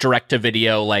sounded like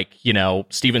direct-to-video, like,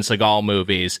 Steven Seagal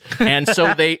movies. And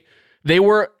so they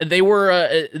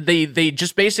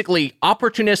just basically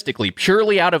opportunistically,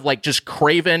 purely out of like just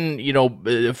craven,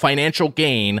 financial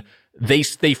gain, they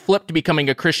flipped to becoming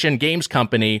a Christian games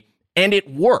company. And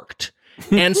it worked.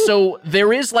 And so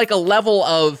there is like a level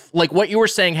of like what you were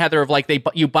saying, Heather, of like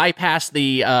you bypass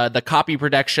the copy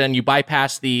protection, you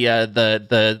bypass the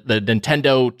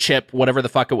Nintendo chip, whatever the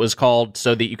fuck it was called,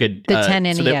 so that you could the 10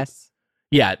 NES.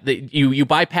 You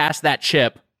bypass that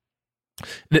chip.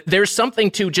 There's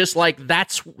something to just like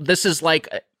this is like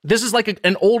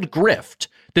an old grift.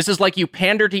 This is like you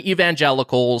pander to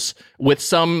evangelicals with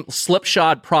some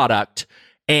slipshod product.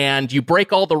 And you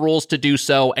break all the rules to do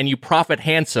so, and you profit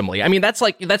handsomely. I mean, that's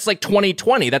like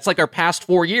 2020. That's like our past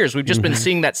 4 years. We've just been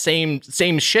seeing that same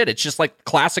shit. It's just like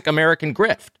classic American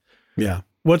grift. Yeah.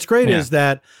 What's great is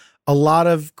that a lot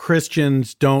of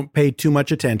Christians don't pay too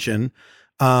much attention.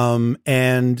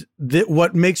 And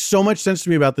what makes so much sense to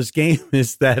me about this game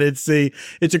is that it's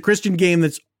a Christian game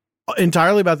that's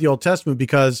entirely about the Old Testament,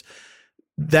 because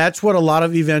that's what a lot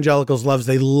of evangelicals love.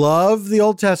 They love the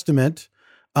Old Testament.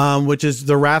 Which is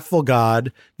the wrathful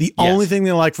God. The only thing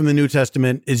they like from the New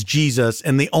Testament is Jesus.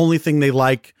 And the only thing they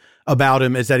like about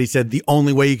him is that he said the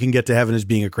only way you can get to heaven is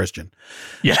being a Christian.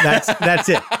 Yeah. That's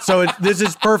it. So this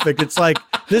is perfect. It's like,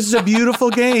 this is a beautiful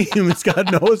game. It's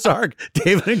got Noah's Ark,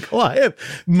 David and Goliath,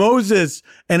 Moses,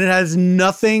 and it has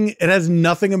nothing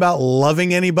about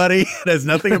loving anybody. It has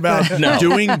nothing about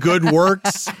doing good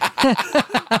works.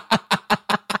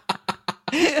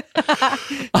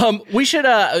 We should,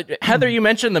 Heather, you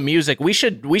mentioned the music. We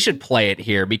should play it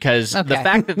here, because the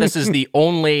fact that this is the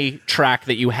only track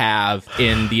that you have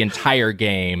in the entire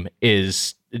game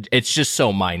it's just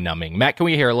so mind numbing. Matt, can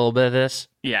we hear a little bit of this?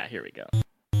 Yeah, here we go.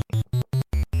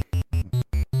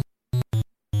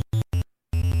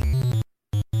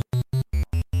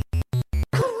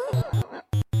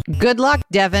 Good luck,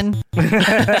 Devin.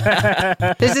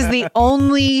 This is the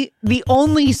only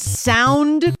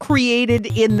sound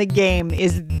created in the game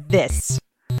is this.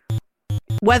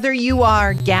 Whether you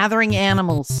are gathering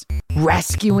animals,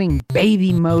 rescuing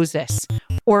baby Moses,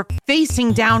 or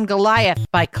facing down Goliath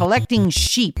by collecting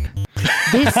sheep,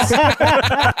 this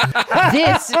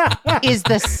is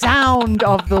the sound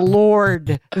of the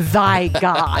Lord thy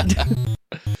God.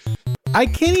 I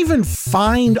can't even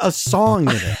find a song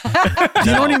in it. Do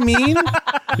you know what I mean?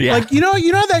 Yeah. Like, you know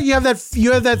that you have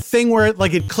that thing where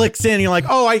it clicks in. And you're like,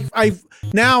 oh, I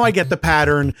now I get the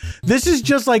pattern. This is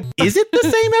just like, is it the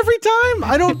same every time?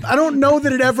 I don't know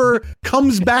that it ever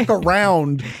comes back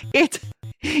around.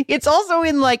 It's also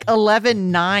in like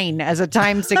 11/9 as a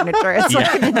time signature. It's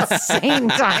like an insane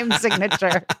time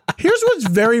signature. Here's what's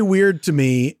very weird to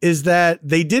me is that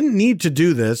they didn't need to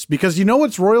do this, because you know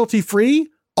what's royalty free?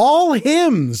 All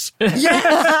hymns.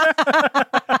 Yes.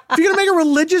 If you're going to make a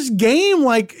religious game,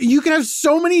 like, you can have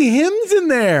so many hymns in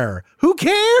there. Who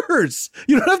cares?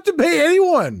 You don't have to pay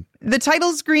anyone. The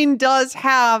title screen does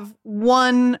have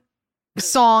one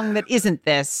song that isn't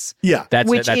this. Yeah. That's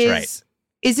right.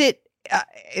 Is it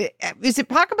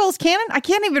Pachelbel's Canon? I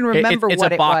can't even remember what it was.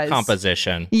 It's a Bach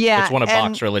composition. Yeah. It's one of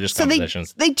Bach's religious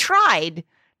compositions. They tried.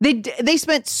 They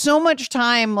spent so much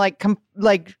time like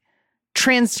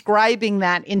transcribing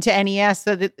that into NES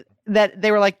so that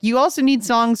they were like, you also need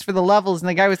songs for the levels. And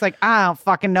the guy was like, I don't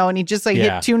fucking know. And he just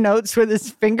hit two notes with his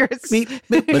fingers.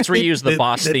 Let's reuse the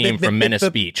boss theme from Menace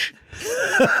Beach.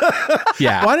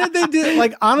 Yeah. Why did they do,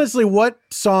 like, honestly, what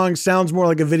song sounds more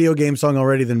like a video game song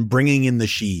already than Bringing in the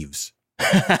Sheaves?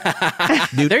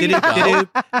 There you go.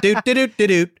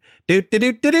 doot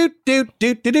doot doot doot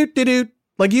doot doot doot.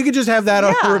 Like you could just have that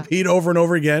on repeat over and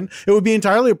over again. It would be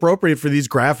entirely appropriate for these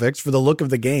graphics, for the look of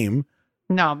the game.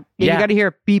 No, you got to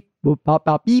hear beep boop pop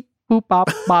pop beep boop pop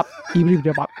pop beep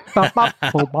boop pop pop pop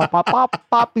boop pop pop pop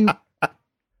pop beep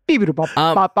beep boop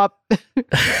pop pop.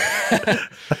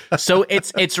 So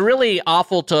it's really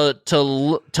awful to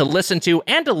listen to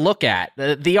and to look at.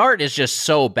 The art is just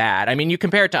so bad. I mean, you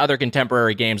compare it to other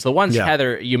contemporary games. The ones,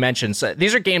 Heather, you mentioned, so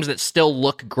these are games that still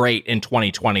look great in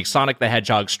 2020. Sonic the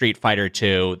Hedgehog, Street Fighter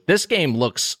 2. This game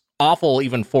looks awful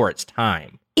even for its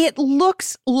time. It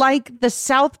looks like the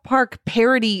South Park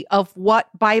parody of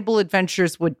what Bible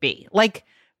Adventures would be. Like,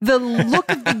 the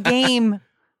look of the game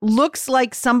looks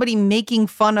like somebody making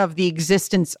fun of the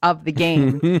existence of the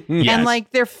game. Yes. And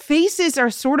like their faces are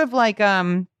sort of like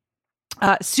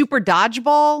Super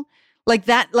Dodgeball, like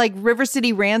that, like River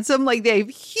City Ransom. Like they have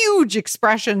huge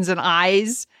expressions and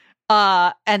eyes,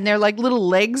 and their like little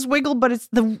legs wiggle. But it's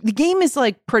the game is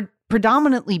like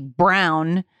predominantly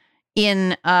brown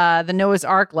in the Noah's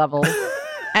Ark level,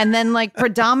 and then like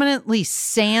predominantly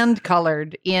sand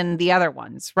colored in the other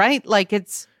ones, right? Like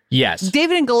it's. Yes.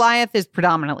 David and Goliath is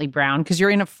predominantly brown because you're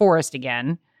in a forest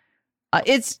again.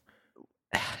 It's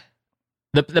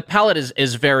the palette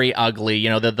is very ugly. You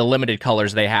know, the limited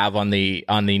colors they have on the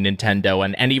Nintendo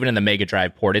and even in the Mega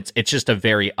Drive port. It's just a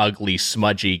very ugly,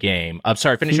 smudgy game. I'm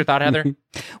sorry, finish your thought, Heather.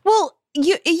 Well,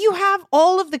 you have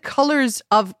all of the colors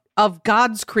of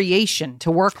God's creation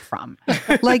to work from.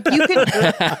 Like you could,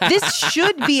 this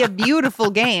should be a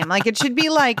beautiful game. Like it should be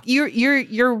like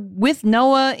you're with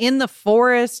Noah in the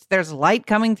forest. There's light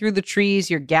coming through the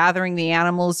trees. You're gathering the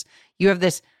animals. You have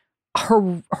this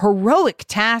heroic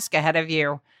task ahead of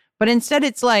you. But instead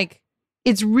it's like,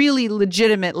 it's really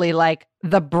legitimately like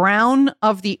the brown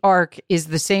of the ark is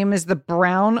the same as the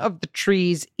brown of the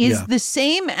trees is the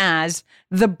same as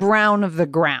the brown of the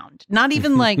ground. Not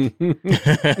even like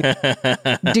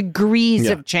degrees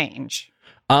of change.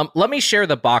 Let me share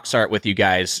the box art with you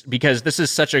guys because this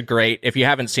is such a great, if you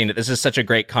haven't seen it, this is such a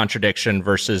great contradiction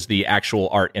versus the actual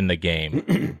art in the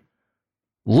game.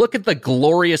 Look at the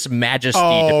glorious majesty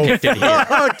depicted here.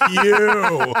 Fuck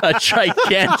you. A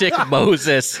gigantic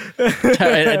Moses,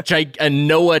 a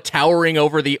Noah towering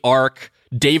over the ark,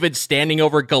 David standing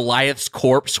over Goliath's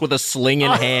corpse with a sling in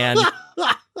hand.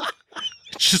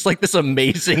 It's just like this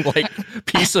amazing like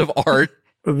piece of art.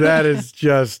 That is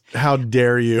just, how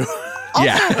dare you?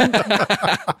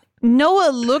 Yeah. Noah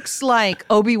looks like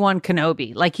Obi-Wan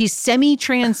Kenobi. Like he's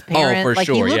semi-transparent. Oh, for like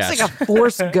sure, he looks yes. like a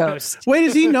Force ghost. Wait,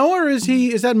 is he Noah or is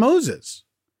that Moses?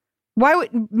 Why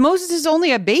would Moses is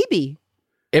only a baby?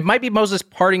 It might be Moses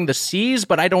parting the seas,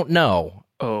 but I don't know.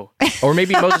 Oh. Or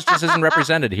maybe Moses just isn't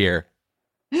represented here.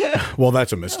 Well,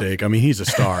 that's a mistake. I mean, he's a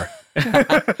star.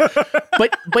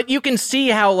 But you can see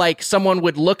how like someone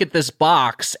would look at this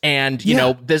box and you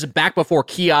know this back before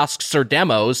kiosks or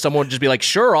demos, someone would just be like,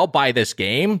 sure, I'll buy this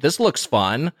game, this looks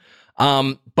fun.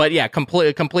 But yeah,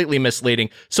 completely misleading.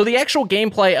 So the actual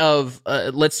gameplay of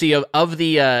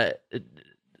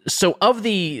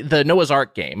the Noah's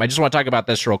Ark game, I just want to talk about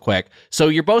this real quick. So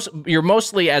you're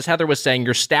mostly, as Heather was saying,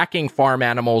 you're stacking farm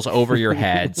animals over your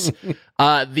heads.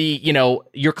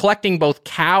 You're collecting both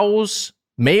cows,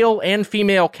 male and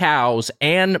female cows,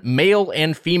 and male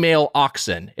and female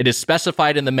oxen. It is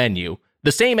specified in the menu.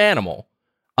 The same animal.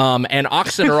 And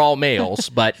oxen are all males,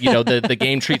 but the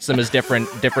game treats them as different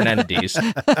entities.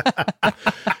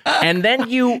 And then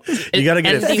you got to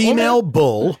get a female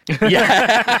bull.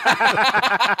 Yeah.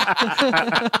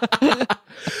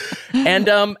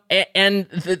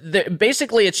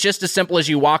 Basically it's just as simple as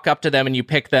you walk up to them and you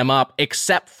pick them up,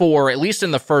 except for at least in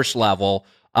the first level.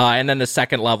 And then the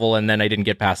second level, and then I didn't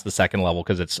get past the second level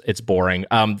because it's boring.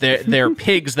 They're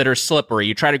pigs that are slippery.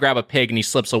 You try to grab a pig and he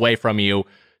slips away from you.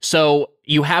 So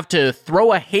you have to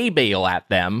throw a hay bale at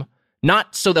them,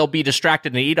 not so they'll be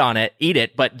distracted and eat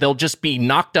it, but they'll just be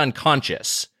knocked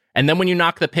unconscious. And then when you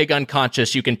knock the pig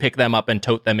unconscious, you can pick them up and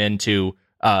tote them into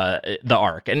the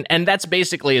ark. And that's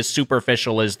basically as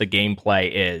superficial as the gameplay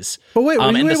is. But wait,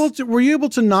 were you able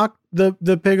to knock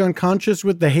the pig unconscious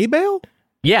with the hay bale?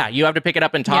 Yeah, you have to pick it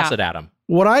up and toss it at him.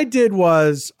 What I did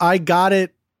was I got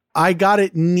it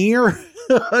near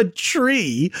a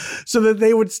tree so that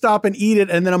they would stop and eat it,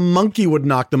 and then a monkey would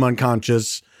knock them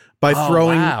unconscious by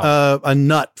throwing a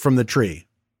nut from the tree.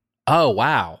 Oh,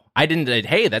 wow. I didn't.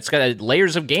 Hey, that's got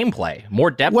layers of gameplay, more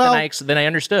depth than I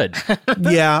understood.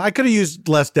 Yeah, I could have used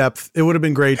less depth. It would have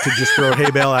been great to just throw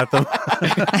hay bale at them.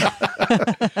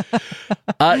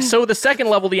 So the second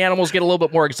level, the animals get a little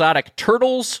bit more exotic.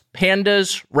 Turtles,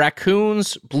 pandas,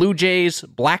 raccoons, blue jays,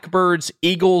 blackbirds,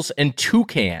 eagles, and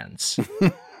toucans.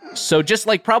 So just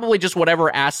like probably just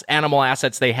whatever animal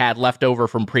assets they had left over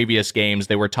from previous games,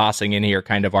 they were tossing in here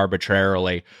kind of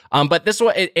arbitrarily. But this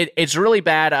one, it's really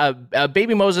bad.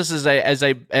 Baby Moses is as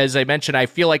I mentioned, I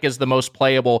feel like is the most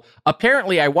playable.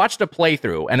 Apparently, I watched a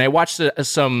playthrough and I watched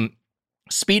some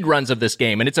speed runs of this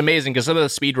game, and it's amazing because some of the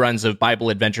speed runs of Bible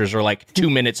Adventures are like 2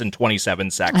 minutes and 27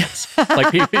 seconds.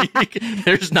 Like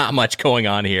there's not much going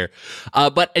on here.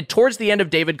 But towards the end of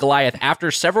David Goliath,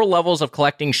 after several levels of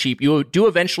collecting sheep, you do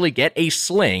eventually get a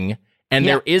sling, and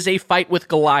there is a fight with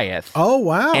Goliath. Oh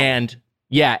wow! And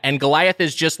Goliath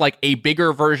is just like a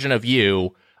bigger version of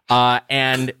you,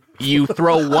 and you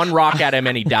throw one rock at him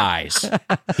and he dies.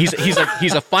 He's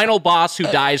a final boss who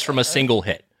dies from a single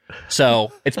hit.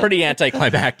 So it's pretty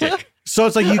anticlimactic. So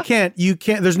it's like you can't.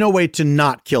 There's no way to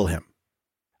not kill him.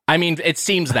 I mean, it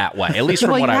seems that way, at least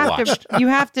from what I watched. You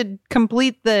have to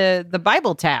complete the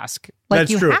Bible task. Like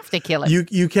That's you true. have to kill him.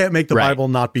 You can't make the Bible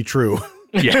not be true.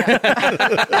 Yeah.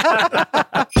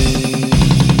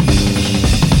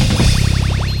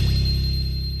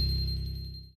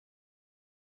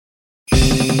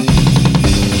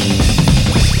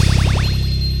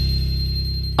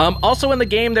 Also in the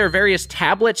game, there are various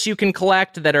tablets you can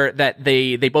collect that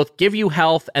they both give you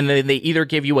health, and then they either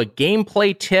give you a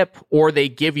gameplay tip or they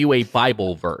give you a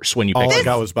Bible verse when you pick All I them.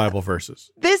 got was Bible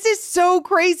verses. This is so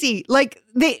crazy. Like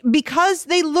because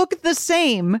they look the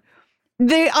same,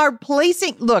 they are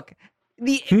placing. Look,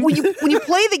 when you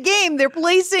play the game, they're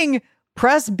placing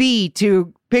press B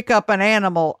to pick up an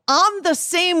animal on the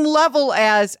same level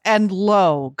as, and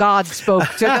lo, God spoke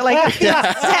to like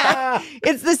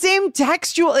it's the same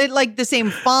textual, like the same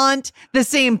font, the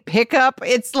same pickup.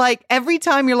 It's like every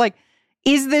time you're like,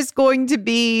 is this going to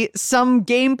be some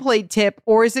gameplay tip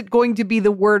or is it going to be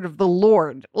the word of the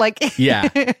Lord? Like, Yeah.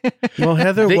 Well,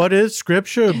 Heather, what is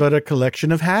scripture but a collection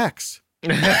of hacks?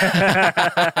 I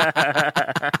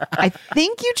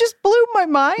think you just blew my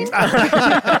mind.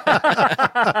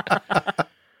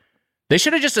 They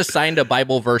should have just assigned a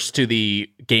Bible verse to the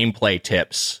gameplay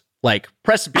tips. Like,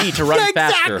 press B to run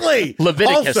Exactly. faster.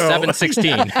 Leviticus Also-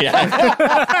 7:16.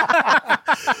 Yeah.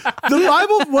 The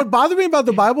Bible, what bothered me about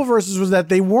the Bible verses was that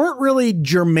they weren't really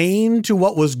germane to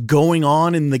what was going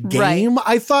on in the game.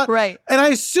 I thought, Right. and I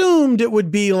assumed it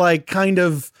would be like kind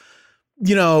of,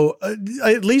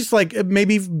 at least like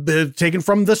maybe taken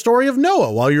from the story of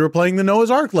Noah while you were playing the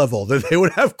Noah's Ark level, that they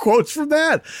would have quotes from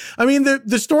that. I mean,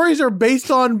 the stories are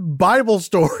based on Bible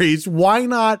stories. Why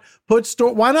not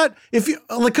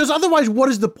because otherwise, what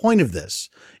is the point of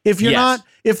this? If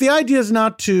the idea is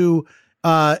not to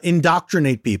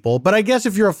indoctrinate people, but I guess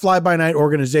if you're a fly-by-night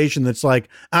organization that's like,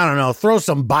 I don't know, throw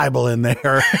some Bible in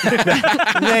there,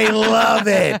 they love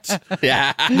it.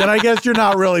 Yeah. Then I guess you're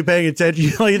not really paying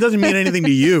attention. Like, it doesn't mean anything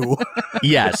to you.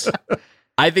 Yes.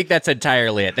 I think that's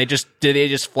entirely it. They just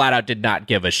flat out did not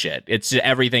give a shit.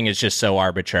 Everything is just so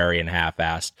arbitrary and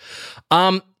half-assed.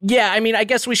 Yeah, I mean, I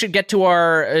guess we should get to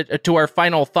our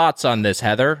final thoughts on this,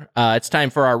 Heather. It's time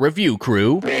for our review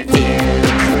crew.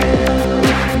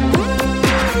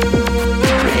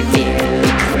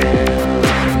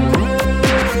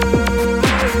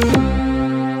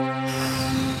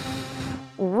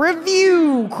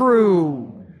 Review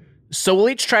crew. So we'll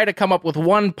each try to come up with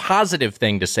one positive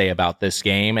thing to say about this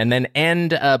game and then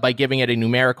end by giving it a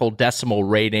numerical decimal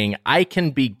rating. I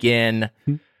can begin.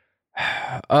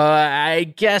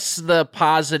 I guess the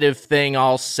positive thing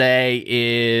I'll say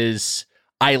is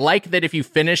I like that if you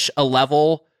finish a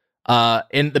level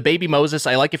in the Baby Moses,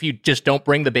 I like if you just don't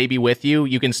bring the baby with you,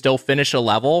 you can still finish a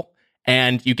level.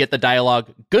 And you get the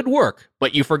dialogue, good work,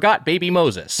 but you forgot Baby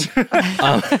Moses. This,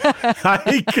 I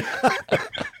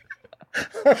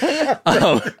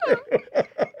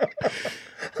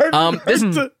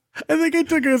think I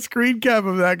took a screen cap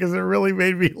of that because it really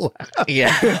made me laugh.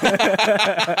 Yeah.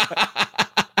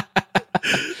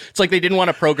 It's like they didn't want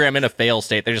to program in a fail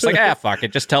state. They're just like, fuck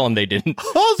it. Just tell them they didn't.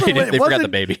 Also, they forgot the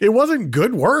baby. It wasn't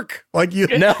good work. Like you,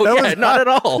 No, yeah, not at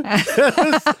all.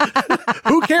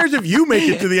 Who cares if you make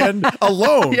it to the end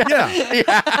alone?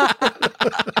 Yeah.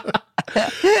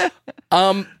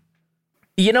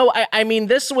 I mean,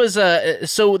 this was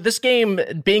so this game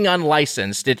being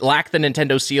unlicensed, it lacked the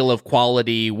Nintendo seal of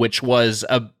quality, which was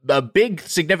a big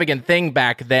significant thing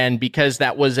back then because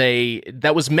that was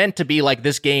meant to be like,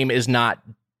 this game is not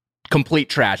complete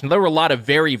trash. And there were a lot of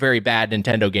very, very bad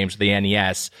Nintendo games for the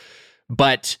NES,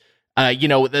 but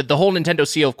the whole Nintendo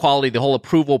seal of quality, the whole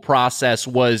approval process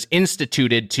was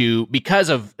instituted because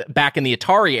of back in the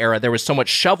Atari era, there was so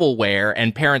much shovelware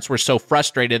and parents were so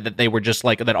frustrated that they were just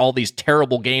like, that all these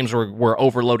terrible games were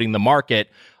overloading the market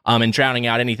and drowning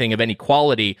out anything of any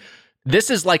quality. This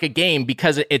is like a game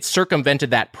because it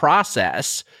circumvented that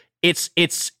process.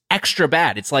 it's extra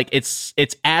bad. It's like it's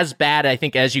as bad, I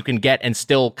think, as you can get and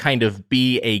still kind of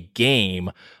be a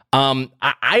game.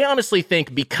 I honestly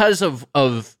think because of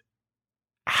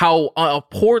how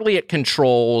poorly it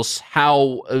controls,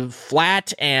 how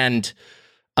flat and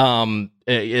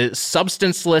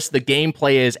substanceless the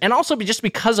gameplay is, and also just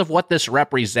because of what this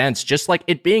represents, just like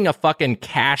it being a fucking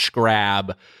cash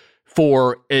grab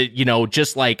for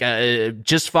just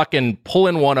fucking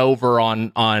pulling one over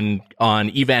on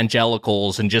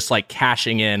evangelicals and just like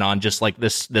cashing in on just like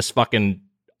this fucking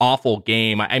awful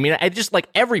game. I mean, I just like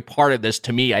every part of this.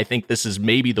 To me, I think this is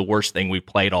maybe the worst thing we've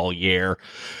played all year.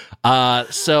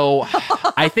 So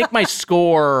I think my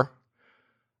score,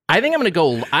 I think I'm gonna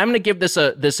give this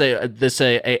a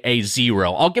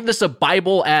 0. I'll give this a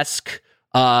Bible-esque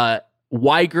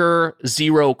Weiger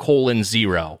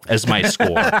 0:0 as my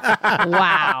score.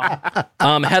 Wow.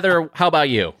 Heather, how about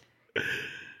you?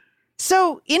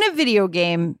 So in a video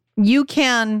game, you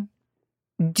can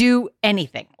do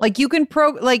anything. Like you can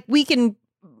we can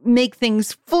make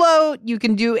things float. You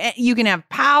can have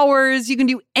powers. You can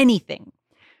do anything.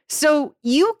 So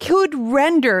you could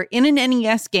render in an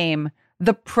NES game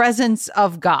the presence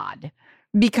of God,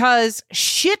 because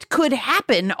shit could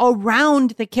happen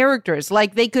around the characters.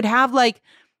 Like they could have like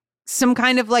some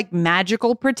kind of like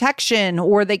magical protection,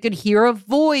 or they could hear a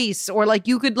voice, or like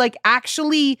you could like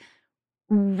actually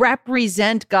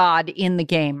represent God in the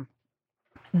game.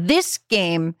 This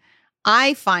game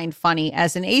I find funny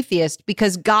as an atheist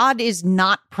because God is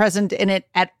not present in it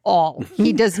at all.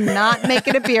 He does not make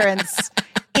an appearance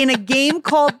in a game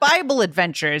called Bible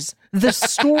Adventures, the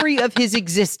story of his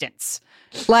existence.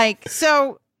 Like,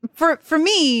 so for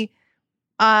me,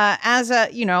 as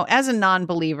a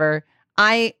non-believer,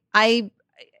 I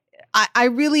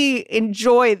really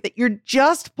enjoy that you're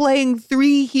just playing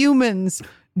 3 humans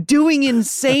doing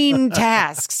insane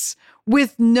tasks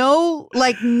with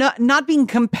not being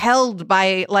compelled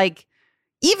by like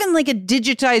even like a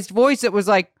digitized voice that was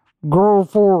like, go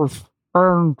forth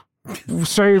and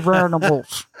save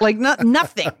animals. Like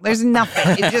nothing. There's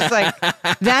nothing. It's just like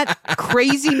that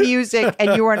crazy music,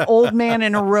 and you are an old man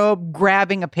in a robe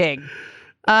grabbing a pig.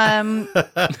 I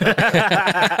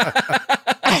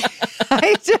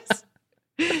just.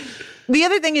 The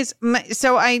other thing is,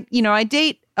 I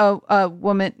date a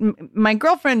woman. My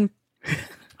girlfriend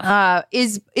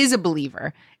is a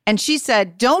believer. And she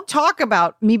said, don't talk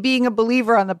about me being a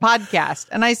believer on the podcast.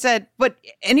 And I said, but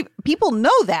people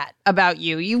know that about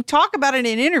you. You talk about it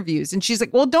in interviews. And she's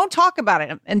like, well, don't talk about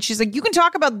it. And she's like, you can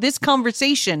talk about this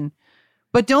conversation,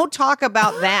 but don't talk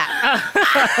about that.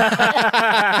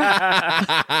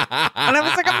 And I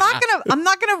was like, I'm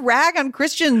not gonna rag on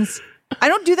Christians. I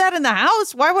don't do that in the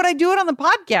house. Why would I do it on the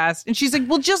podcast? And she's like,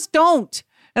 well, just don't.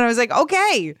 And I was like,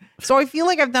 okay. So I feel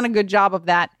like I've done a good job of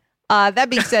that. That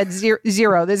being said,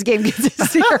 0. This game gets a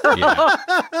 0.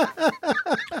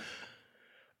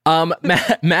 Yeah.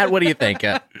 Matt, what do you think?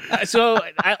 So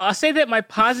I'll say that my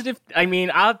positive. I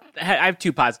mean, I have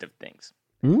 2 positive things.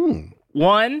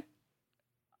 One,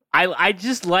 I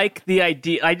just like the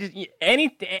idea.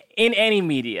 In any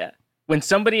media, when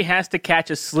somebody has to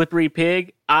catch a slippery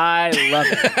pig, I love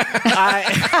it.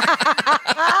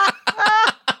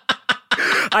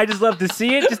 I just love to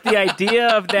see it. Just the idea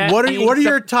of that. What are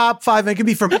your top 5? It can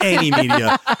be from any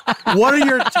media. What are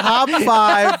your top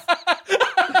 5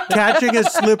 catching a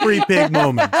slippery pig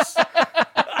moments?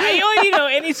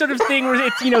 Any sort of thing where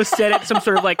it's set at some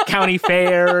sort of like county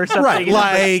fair or something.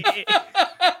 Right, like.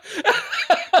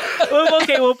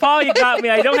 Okay, well, Paul, you got me.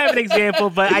 I don't have an example,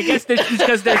 but I guess that's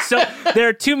because there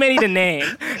are too many to name,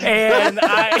 and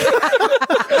I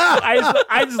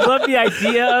just love the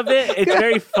idea of it. It's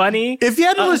very funny. If you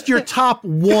had to list your top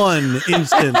 1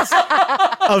 instance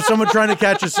of someone trying to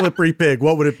catch a slippery pig,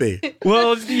 what would it be?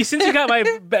 Well, since you got my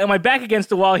back against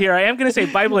the wall here, I am going to say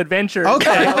Bible Adventure.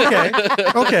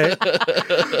 Okay.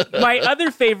 My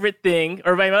other favorite thing,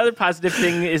 or my other positive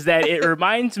thing, is that it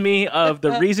reminds me of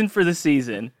the reason for the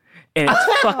season. And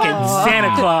it's fucking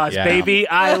Santa Claus, baby.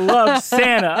 I love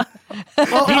Santa.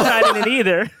 He's not in it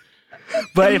either.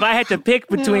 But if I had to pick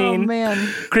between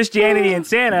Christianity and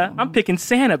Santa, I'm picking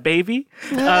Santa, baby.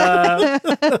 And,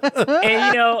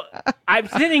 I'm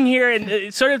sitting here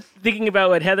and sort of thinking about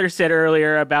what Heather said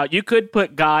earlier about you could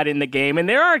put God in the game. And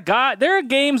there are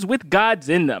games with gods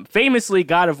in them. Famously,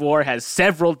 God of War has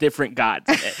several different gods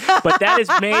in it. But that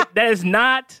is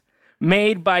not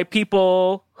made by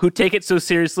people who take it so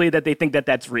seriously that they think that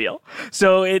that's real.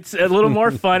 So it's a little more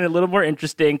fun, a little more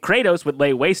interesting. Kratos would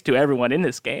lay waste to everyone in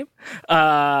this game.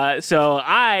 So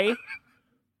I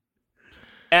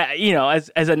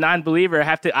as a non-believer,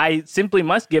 I simply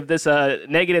must give this a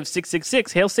negative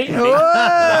 666. Hail Satan. Whoa!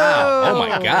 Wow. Oh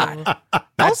my God.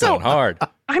 That's Also, going hard.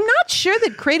 I'm not sure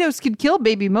that Kratos could kill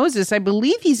baby Moses. I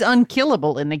believe he's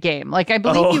unkillable in the game. Like, I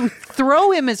believe you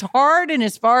throw him as hard and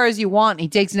as far as you want, and he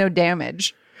takes no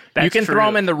damage. That's you can true. throw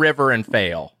him in the river and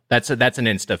fail. That's an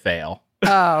insta fail.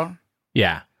 Oh.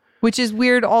 Yeah. Which is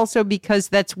weird also because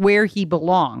that's where he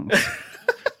belongs.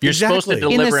 You're supposed to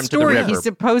Exactly. In deliver the him to the story, river. he's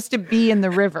supposed to be in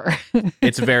the river.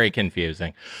 It's very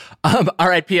confusing. All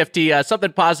right, PFT,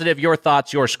 something positive, your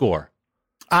thoughts, your score.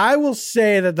 I will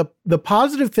say that the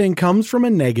positive thing comes from a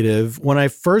negative. When I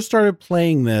first started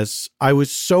playing this, I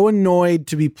was so annoyed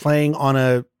to be playing on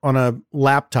a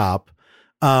laptop.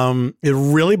 It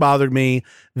really bothered me.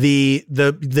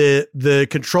 The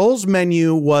controls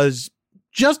menu was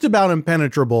just about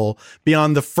impenetrable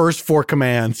beyond the first 4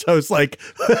 commands. So it's like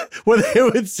when they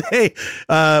would say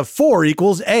 4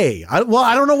 equals A. I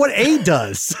don't know what A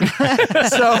does.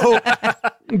 So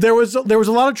there was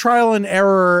a lot of trial and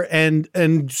error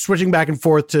and switching back and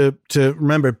forth to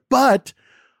remember. But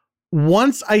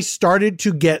once I started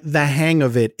to get the hang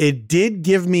of it, it did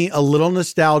give me a little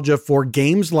nostalgia for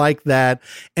games like that,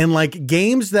 and like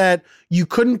games that you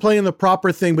couldn't play in the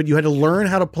proper thing, but you had to learn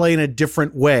how to play in a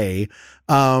different way.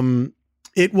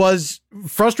 It was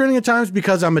frustrating at times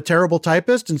because I'm a terrible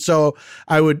typist, and so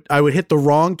I would hit the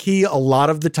wrong key a lot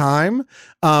of the time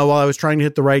while I was trying to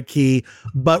hit the right key.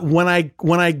 But when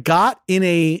I got in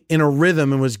a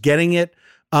rhythm and was getting it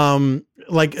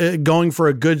going for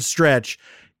a good stretch,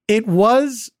 it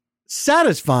was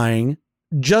satisfying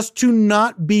just to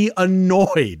not be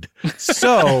annoyed.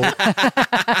 So if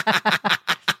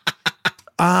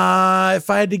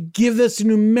I had to give this a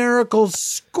numerical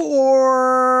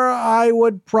score, I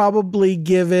would probably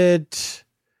give it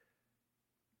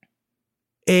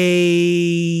a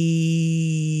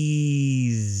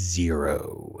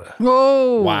 0.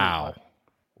 Whoa. Wow.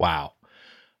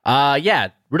 Yeah,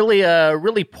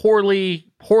 really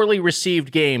poorly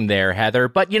received game there, Heather.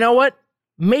 But you know what?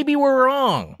 Maybe we're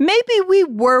wrong. Maybe we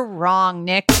were wrong,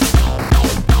 Nick.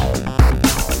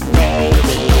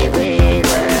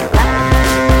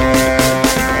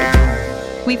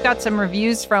 We've got some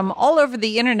reviews from all over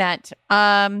the internet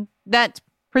that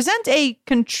present a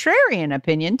contrarian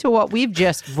opinion to what we've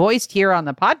just voiced here on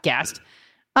the podcast.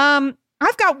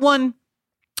 I've got one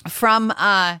from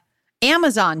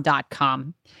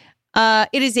Amazon.com.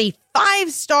 It is a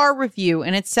 5-star review,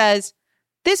 and it says,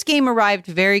 "This game arrived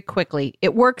very quickly.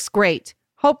 It works great.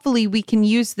 Hopefully we can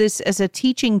use this as a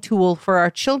teaching tool for our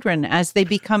children as they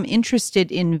become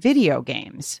interested in video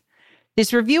games."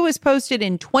 This review was posted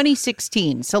in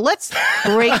 2016, so let's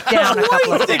break down a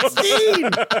couple of things.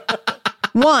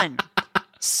 1,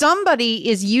 somebody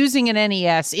is using an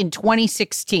NES in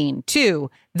 2016.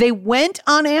 2, they went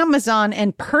on Amazon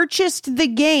and purchased the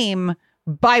game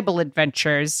Bible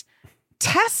Adventures,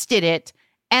 tested it,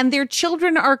 and their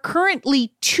children are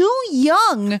currently too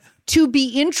young to be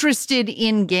interested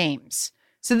in games.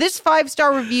 So this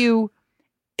 5-star review,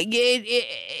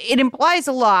 it implies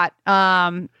a lot,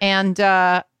 but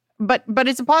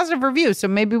it's a positive review, so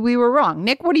maybe we were wrong.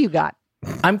 Nick, what do you got?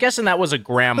 I'm guessing that was a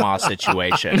grandma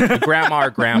situation. A grandma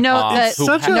or grandpa. No, It's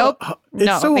so hopeful.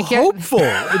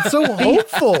 It's so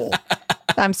hopeful.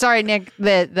 I'm sorry, Nick.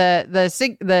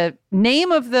 The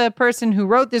name of the person who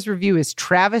wrote this review is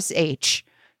Travis H.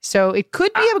 So it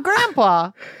could be a grandpa.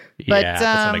 But yeah, that's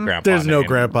not a grandpa there's no name.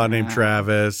 grandpa named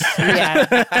Travis. Yeah.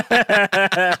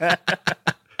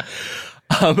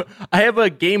 I have a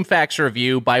GameFAQs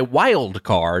review by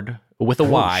Wildcard with a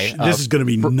Y. This is going to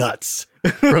be nuts.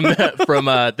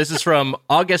 This is from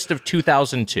August of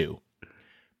 2002.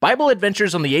 Bible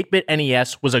Adventures on the 8-bit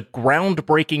NES was a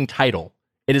groundbreaking title.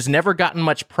 It has never gotten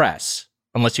much press,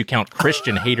 unless you count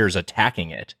Christian haters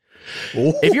attacking it.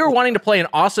 If you're wanting to play an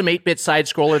awesome 8-bit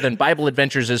side-scroller, then Bible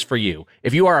Adventures is for you.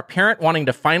 If you are a parent wanting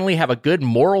to finally have a good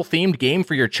moral-themed game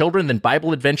for your children, then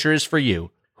Bible Adventure is for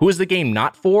you. Who is the game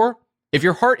not for? If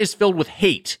your heart is filled with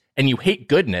hate and you hate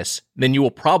goodness, then you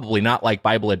will probably not like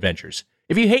Bible Adventures.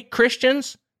 If you hate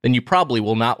Christians, then you probably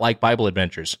will not like Bible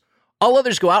Adventures. All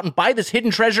others, go out and buy this hidden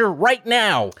treasure right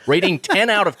now. Rating 10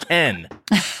 out of 10.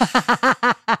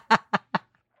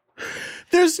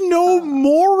 There's no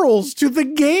morals to the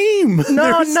game.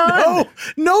 No, There's none.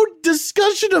 no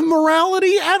discussion of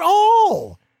morality at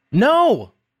all.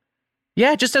 No.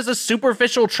 Yeah, it just has a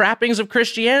superficial trappings of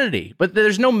Christianity, but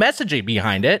there's no messaging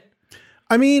behind it.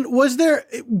 I mean, was there,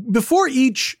 before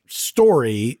each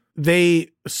story, they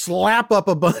slap up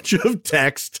a bunch of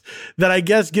text that I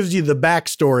guess gives you the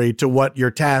backstory to what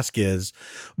your task is.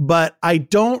 But I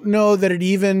don't know that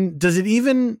does it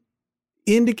even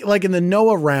like in the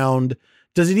Noah round,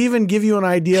 does it even give you an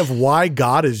idea of why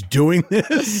God is doing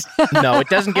this? No, it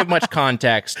doesn't give much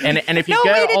context. And if you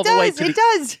go all the way to it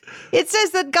does. It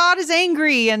says that God is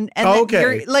angry and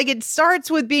Okay. that like it starts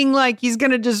with being like he's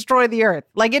going to destroy the earth.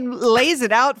 Like it lays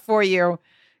it out for you.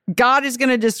 God is going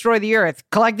to destroy the earth.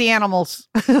 Collect the animals.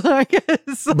 But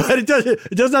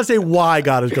it does not say why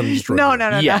God is going to destroy No.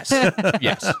 yes.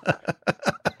 Yes.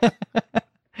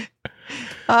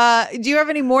 Do you have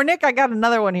any more, Nick? I got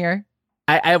another one here.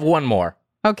 I have one more.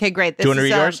 Okay, great. Do you want to read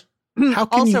yours? How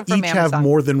can you also from each have Amazon.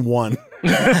 more than one?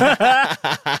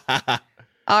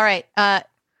 All right.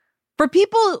 For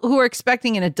people who are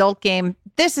expecting an adult game,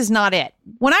 this is not it.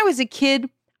 When I was a kid,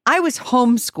 I was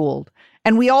homeschooled,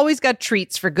 and we always got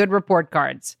treats for good report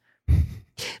cards.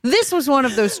 This was one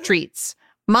of those treats.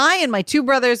 And my two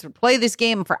brothers would play this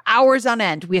game for hours on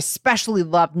end. We especially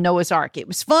loved Noah's Ark. It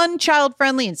was fun,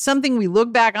 child-friendly, and something we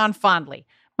look back on fondly.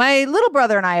 My little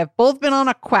brother and I have both been on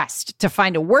a quest to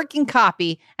find a working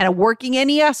copy and a working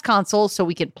NES console so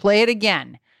we can play it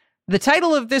again. The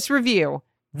title of this review,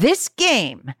 This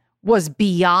Game Was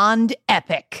Beyond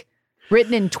Epic,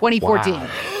 written in 2014.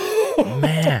 Wow.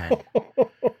 Man.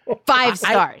 5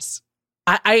 stars.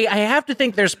 I have to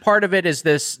think there's part of it is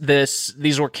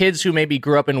these were kids who maybe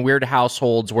grew up in weird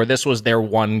households where this was their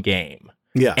one game.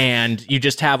 Yeah. And you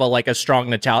just have a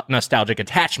strong nostalgic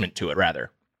attachment to it,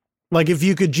 rather. Like if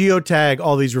you could geotag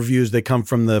all these reviews, they come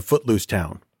from the Footloose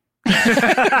town. I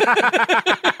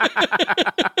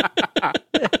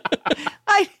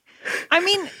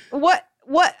mean, what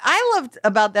I loved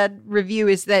about that review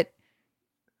is that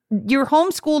you're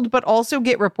homeschooled, but also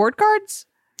get report cards.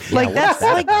 I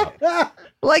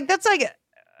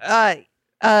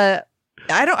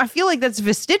feel like that's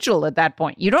vestigial at that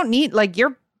point. You don't need, like,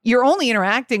 you're only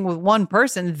interacting with one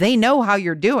person. They know how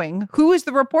you're doing. Who is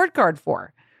the report card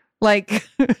for? Like,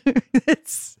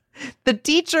 it's the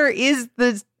teacher is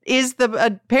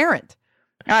the parent.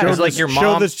 It was like your mom.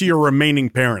 Show this to your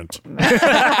remaining parent.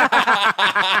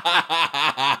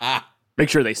 Make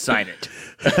sure they sign it.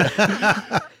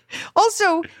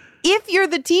 Also, if you're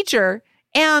the teacher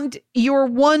and your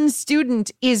one student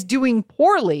is doing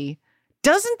poorly,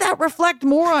 doesn't that reflect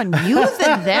more on you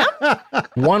than them?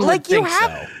 One would think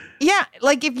so. Yeah,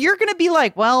 like if you're going to be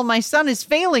like, well, my son is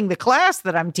failing the class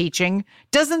that I'm teaching,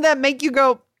 doesn't that make you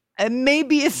go,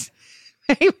 maybe it's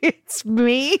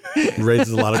me?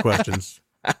 Raises a lot of questions.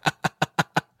 What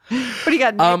do you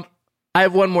got, Nick? I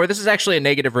have one more. This is actually a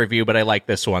negative review, but I like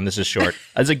this one. This is short.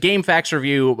 It's a GameFAQs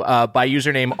review by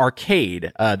username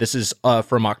Arcade. This is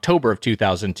from October of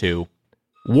 2002.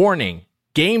 Warning,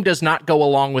 game does not go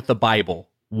along with the Bible.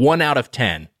 1 out of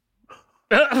 10.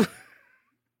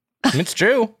 It's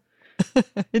true.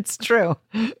 It's true.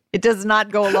 It does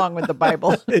not go along with the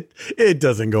Bible. It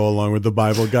doesn't go along with the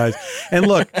Bible, guys. And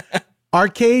look,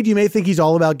 Arcade, you may think he's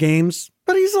all about games,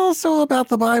 but he's also about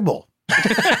the Bible.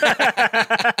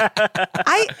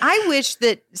 I wish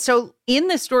that, so in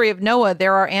the story of Noah,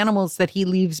 there are animals that he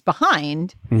leaves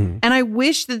behind. Mm-hmm. And I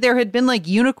wish that there had been like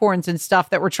unicorns and stuff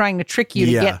that were trying to trick you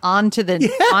to get onto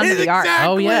the ark.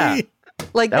 Oh, yeah.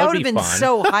 Like that would have been fun.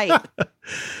 So hype.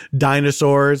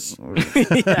 Dinosaurs.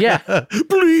 Yeah.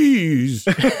 Please.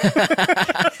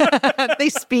 They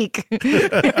speak.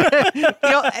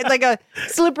 Like a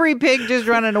slippery pig just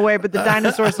running away, but the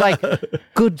dinosaur's like,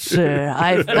 good sir,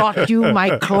 I've brought you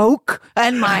my cloak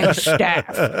and my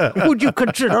staff. Would you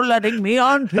consider letting me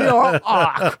onto your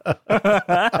ark?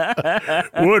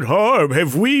 What harm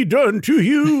have we done to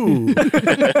you?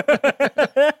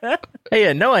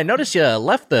 Hey, no, I noticed you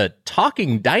left the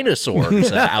talking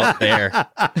dinosaurs out there.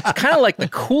 It's kind of like the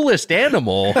coolest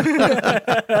animal.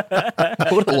 I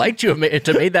would have liked you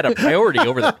to made that a priority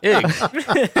over the pig.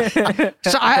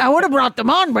 So I would have brought them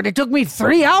on, but it took me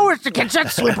 3 hours to catch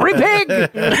that slippery pig.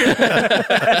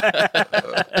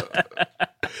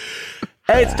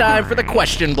 Hey, it's time for the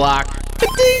question block.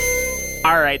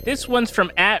 All right, this one's from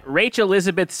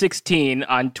 @RachelElizabeth16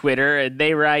 on Twitter, and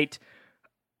they write,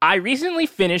 I recently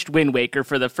finished Wind Waker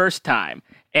for the first time,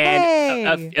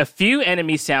 and a few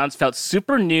enemy sounds felt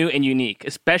super new and unique,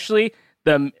 especially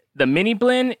the mini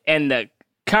blin and the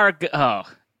Kargarok.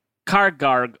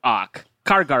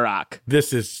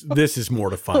 This is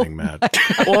mortifying, Matt.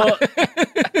 Well,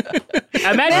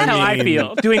 imagine how I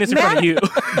feel doing this in front of you.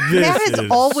 Matt has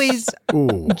always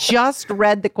just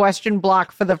read the question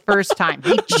block for the first time.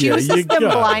 He chooses them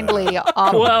blindly.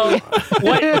 Well,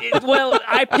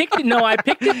 I picked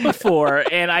it before,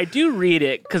 and I do read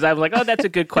it because I'm like, oh, that's a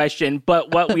good question.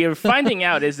 But what we are finding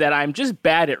out is that I'm just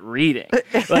bad at reading.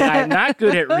 Like, I'm not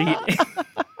good at reading.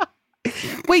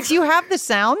 Wait, do you have the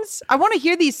sounds? I want to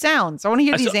hear these sounds. I want to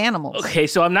hear these animals. Okay,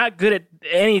 so I'm not good at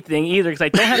anything either because I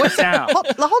don't have the sound. Hold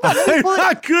on. Let me I'm pull it.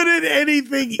 not good at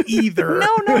anything either.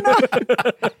 No.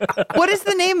 What is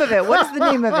the name of it? What is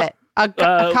the name of it?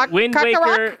 Wind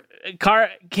Waker,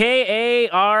 Kargaroc,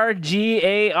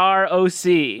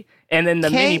 and then the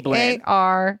mini blend.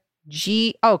 Karg.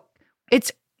 Oh,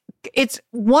 it's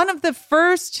one of the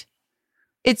first.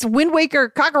 It's Wind Waker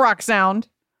Kargaroc sound.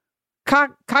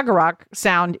 Kargaroc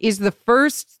sound is the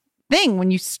first thing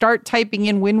when you start typing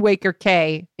in Wind Waker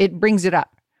K, it brings it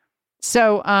up.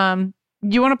 So,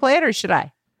 you want to play it or should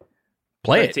I?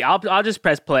 Play it. See, I'll just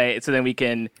press play so then we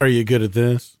can. Are you good at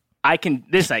this? I can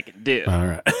do. All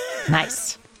right.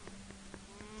 Nice.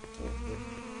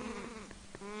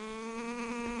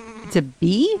 It's a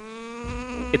bee?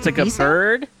 It's like a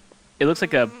bird. It looks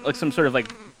like some sort of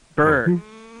like bird.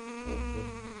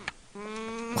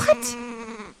 What?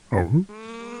 Oh.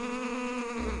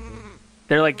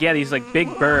 They're like, yeah, these like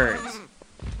big birds.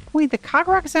 Wait, the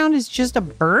Kargaroc sound is just a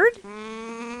bird?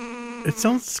 It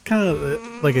sounds kind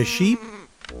of like a sheep.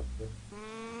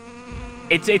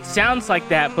 It sounds like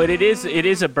that, but it is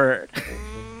a bird.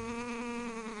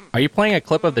 Are you playing a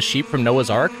clip of the sheep from Noah's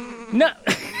Ark? No.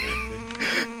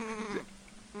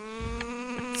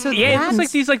 So yeah, it looks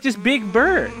like these like just big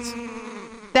birds.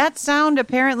 That sound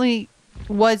apparently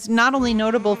was not only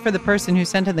notable for the person who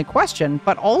sent in the question,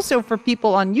 but also for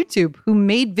people on YouTube who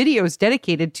made videos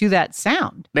dedicated to that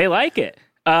sound. They like it.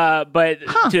 But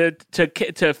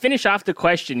to finish off the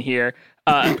question here,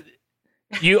 the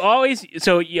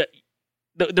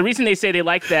reason they say they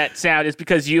like that sound is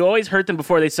because you always heard them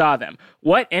before they saw them.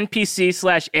 What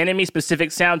NPC/enemy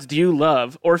specific sounds do you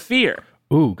love or fear?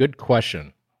 Ooh, good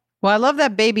question. Well, I love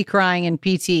that baby crying in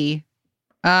PT.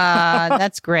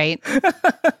 That's great.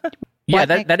 Yeah,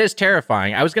 that is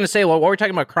terrifying. I was going to say, well, while we're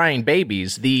talking about crying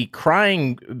babies, the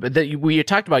crying that we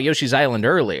talked about Yoshi's Island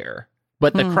earlier,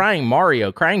 but the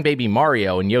crying baby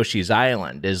Mario in Yoshi's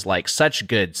Island is like such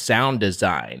good sound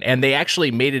design, and they actually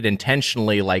made it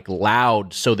intentionally like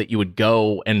loud so that you would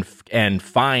go and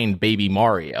find baby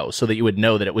Mario, so that you would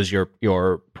know that it was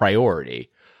your priority.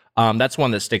 That's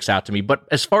one that sticks out to me. But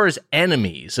as far as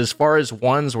enemies, as far as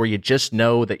ones where you just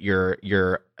know that you're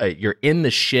in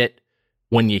the shit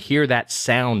when you hear that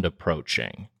sound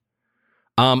approaching.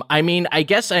 I mean, I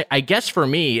guess for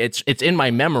me, it's in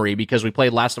my memory because we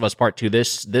played Last of Us Part 2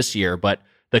 this year. But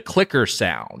the clicker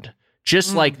sound,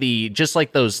 just like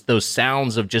those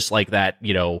sounds of just like that,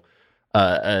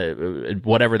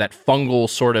 whatever that fungal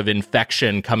sort of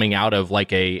infection coming out of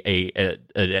like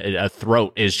a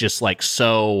throat is just like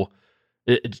so.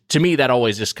 To me, that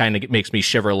always just kind of makes me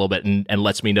shiver a little bit and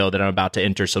lets me know that I'm about to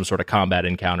enter some sort of combat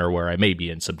encounter where I may be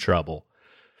in some trouble.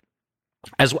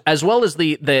 As well as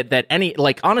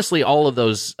honestly all of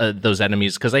those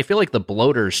enemies, because I feel like the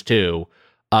bloaters too.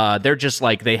 They're just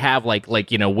like they have like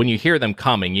when you hear them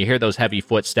coming, you hear those heavy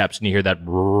footsteps and you hear that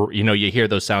you hear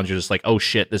those sounds. You're just like, oh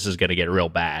shit, this is gonna get real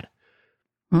bad.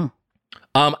 I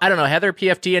don't know, Heather,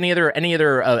 PFT, any other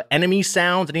enemy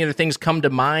sounds, any other things come to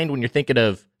mind when you're thinking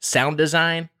of sound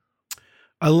design?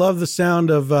 I love the sound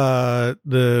of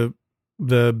the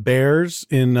bears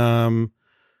in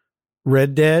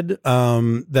Red Dead.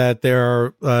 That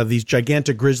there are these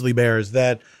gigantic grizzly bears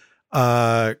that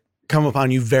come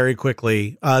upon you very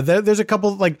quickly. There's a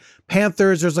couple like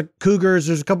panthers, there's like cougars,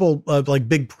 there's a couple of like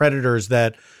big predators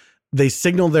that they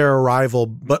signal their arrival,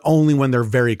 but only when they're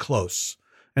very close.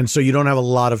 And so you don't have a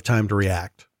lot of time to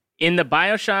react. In the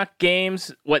BioShock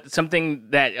games, something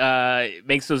that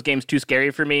makes those games too scary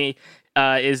for me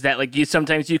is that like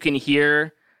sometimes you can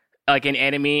hear like an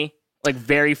enemy like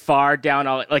very far down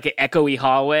like an echoey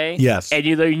hallway. Yes. And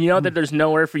you know that there's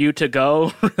nowhere for you to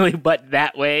go really but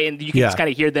that way. And you can just kind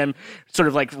of hear them sort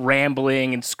of like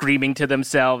rambling and screaming to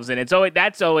themselves. And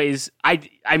that's always I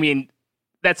mean,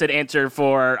 that's an answer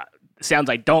for sounds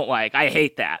I don't like. I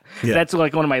hate that. Yeah. That's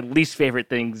like one of my least favorite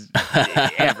things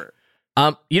ever.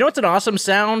 It's an awesome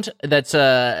sound that's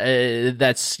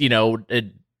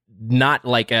not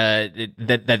like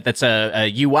that's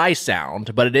a UI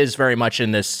sound, but it is very much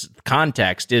in this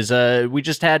context. Is we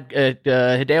just had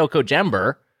Hideo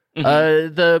Kojima,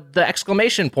 the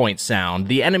exclamation point sound,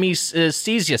 the enemy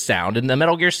sees you sound in the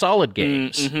Metal Gear Solid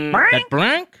games. That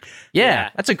blank,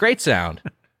 yeah, that's a great sound.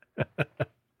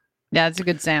 Yeah, it's a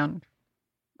good sound.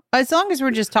 As long as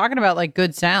we're just talking about like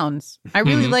good sounds, I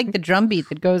really like the drum beat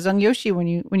that goes on Yoshi when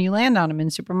you land on him in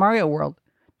Super Mario World.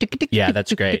 Yeah,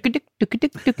 that's great.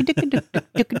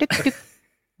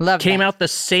 came out the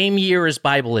same year as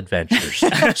Bible Adventures.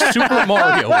 Super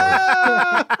Mario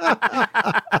World.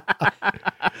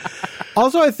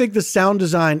 Also, I think the sound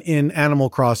design in Animal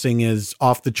Crossing is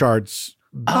off the charts.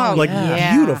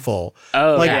 Beautiful.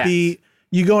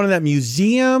 You go into that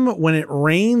museum when it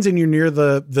rains and you're near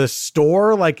the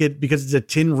store, because it's a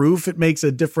tin roof, it makes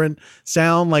a different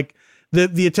sound. Like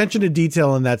the attention to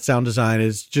detail in that sound design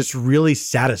is just really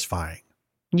satisfying.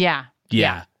 Yeah.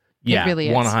 It really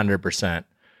is. 100%.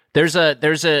 There's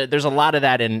a lot of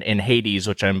that in Hades,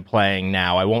 which I'm playing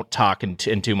now. I won't talk in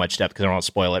too much depth because I don't want to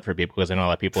spoil it for people, because I know a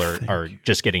lot of people are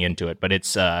just getting into it. But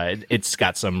it's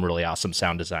got some really awesome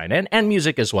sound design and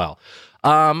music as well.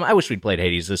 I wish we'd played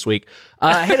Hades this week.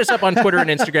 Hit us up on Twitter and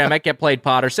Instagram at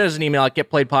GetPlayedPod, or send us an email at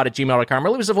getplayedpod@gmail.com, or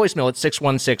leave us a voicemail at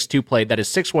 616-2PLAYED. That is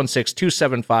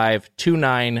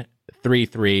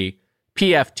 616-275-2933.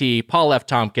 PFT, Paul F.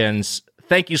 Tompkins.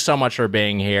 Thank you so much for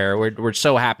being here. We're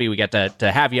so happy we get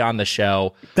to have you on the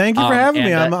show. Thank you for having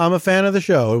me. I'm a fan of the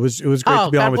show. It was great to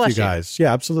be on with you guys.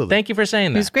 Yeah, absolutely. Thank you for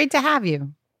saying that. It was great to have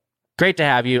you. Great to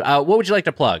have you. What would you like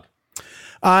to plug?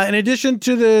 In addition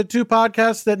to the 2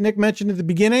 podcasts that Nick mentioned at the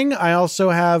beginning, I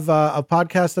also have a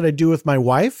podcast that I do with my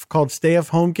wife called Stay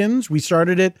F. Homekins. We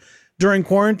started it during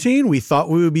quarantine. We thought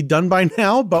we would be done by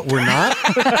now, but we're not.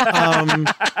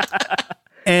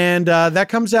 And that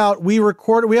comes out. We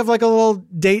have like a little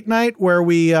date night where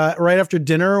we, right after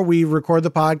dinner, we record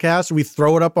the podcast. We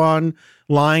throw it up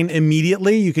online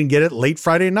immediately. You can get it late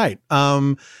Friday night.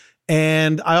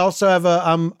 And I also have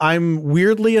I'm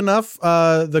weirdly enough,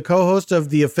 the co-host of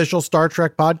the official Star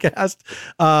Trek podcast,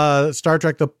 Star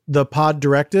Trek, the Pod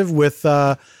Directive, with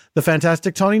the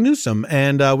fantastic Tawny Newsome.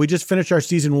 And we just finished our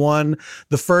season 1,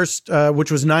 the first, which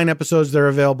was 9 episodes. They're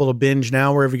available to binge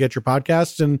now wherever you get your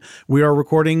podcasts. And we are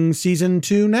recording season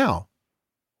 2 now.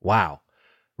 Wow.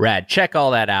 Rad. Check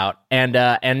all that out. And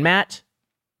Matt,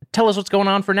 tell us what's going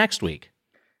on for next week.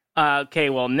 Okay,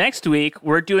 well, next week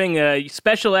we're doing a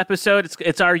special episode.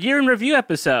 It's our year in review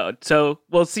episode. So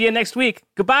we'll see you next week.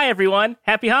 Goodbye, everyone.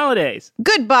 Happy holidays.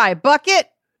 Goodbye, Bucket.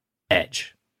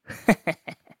 Edge.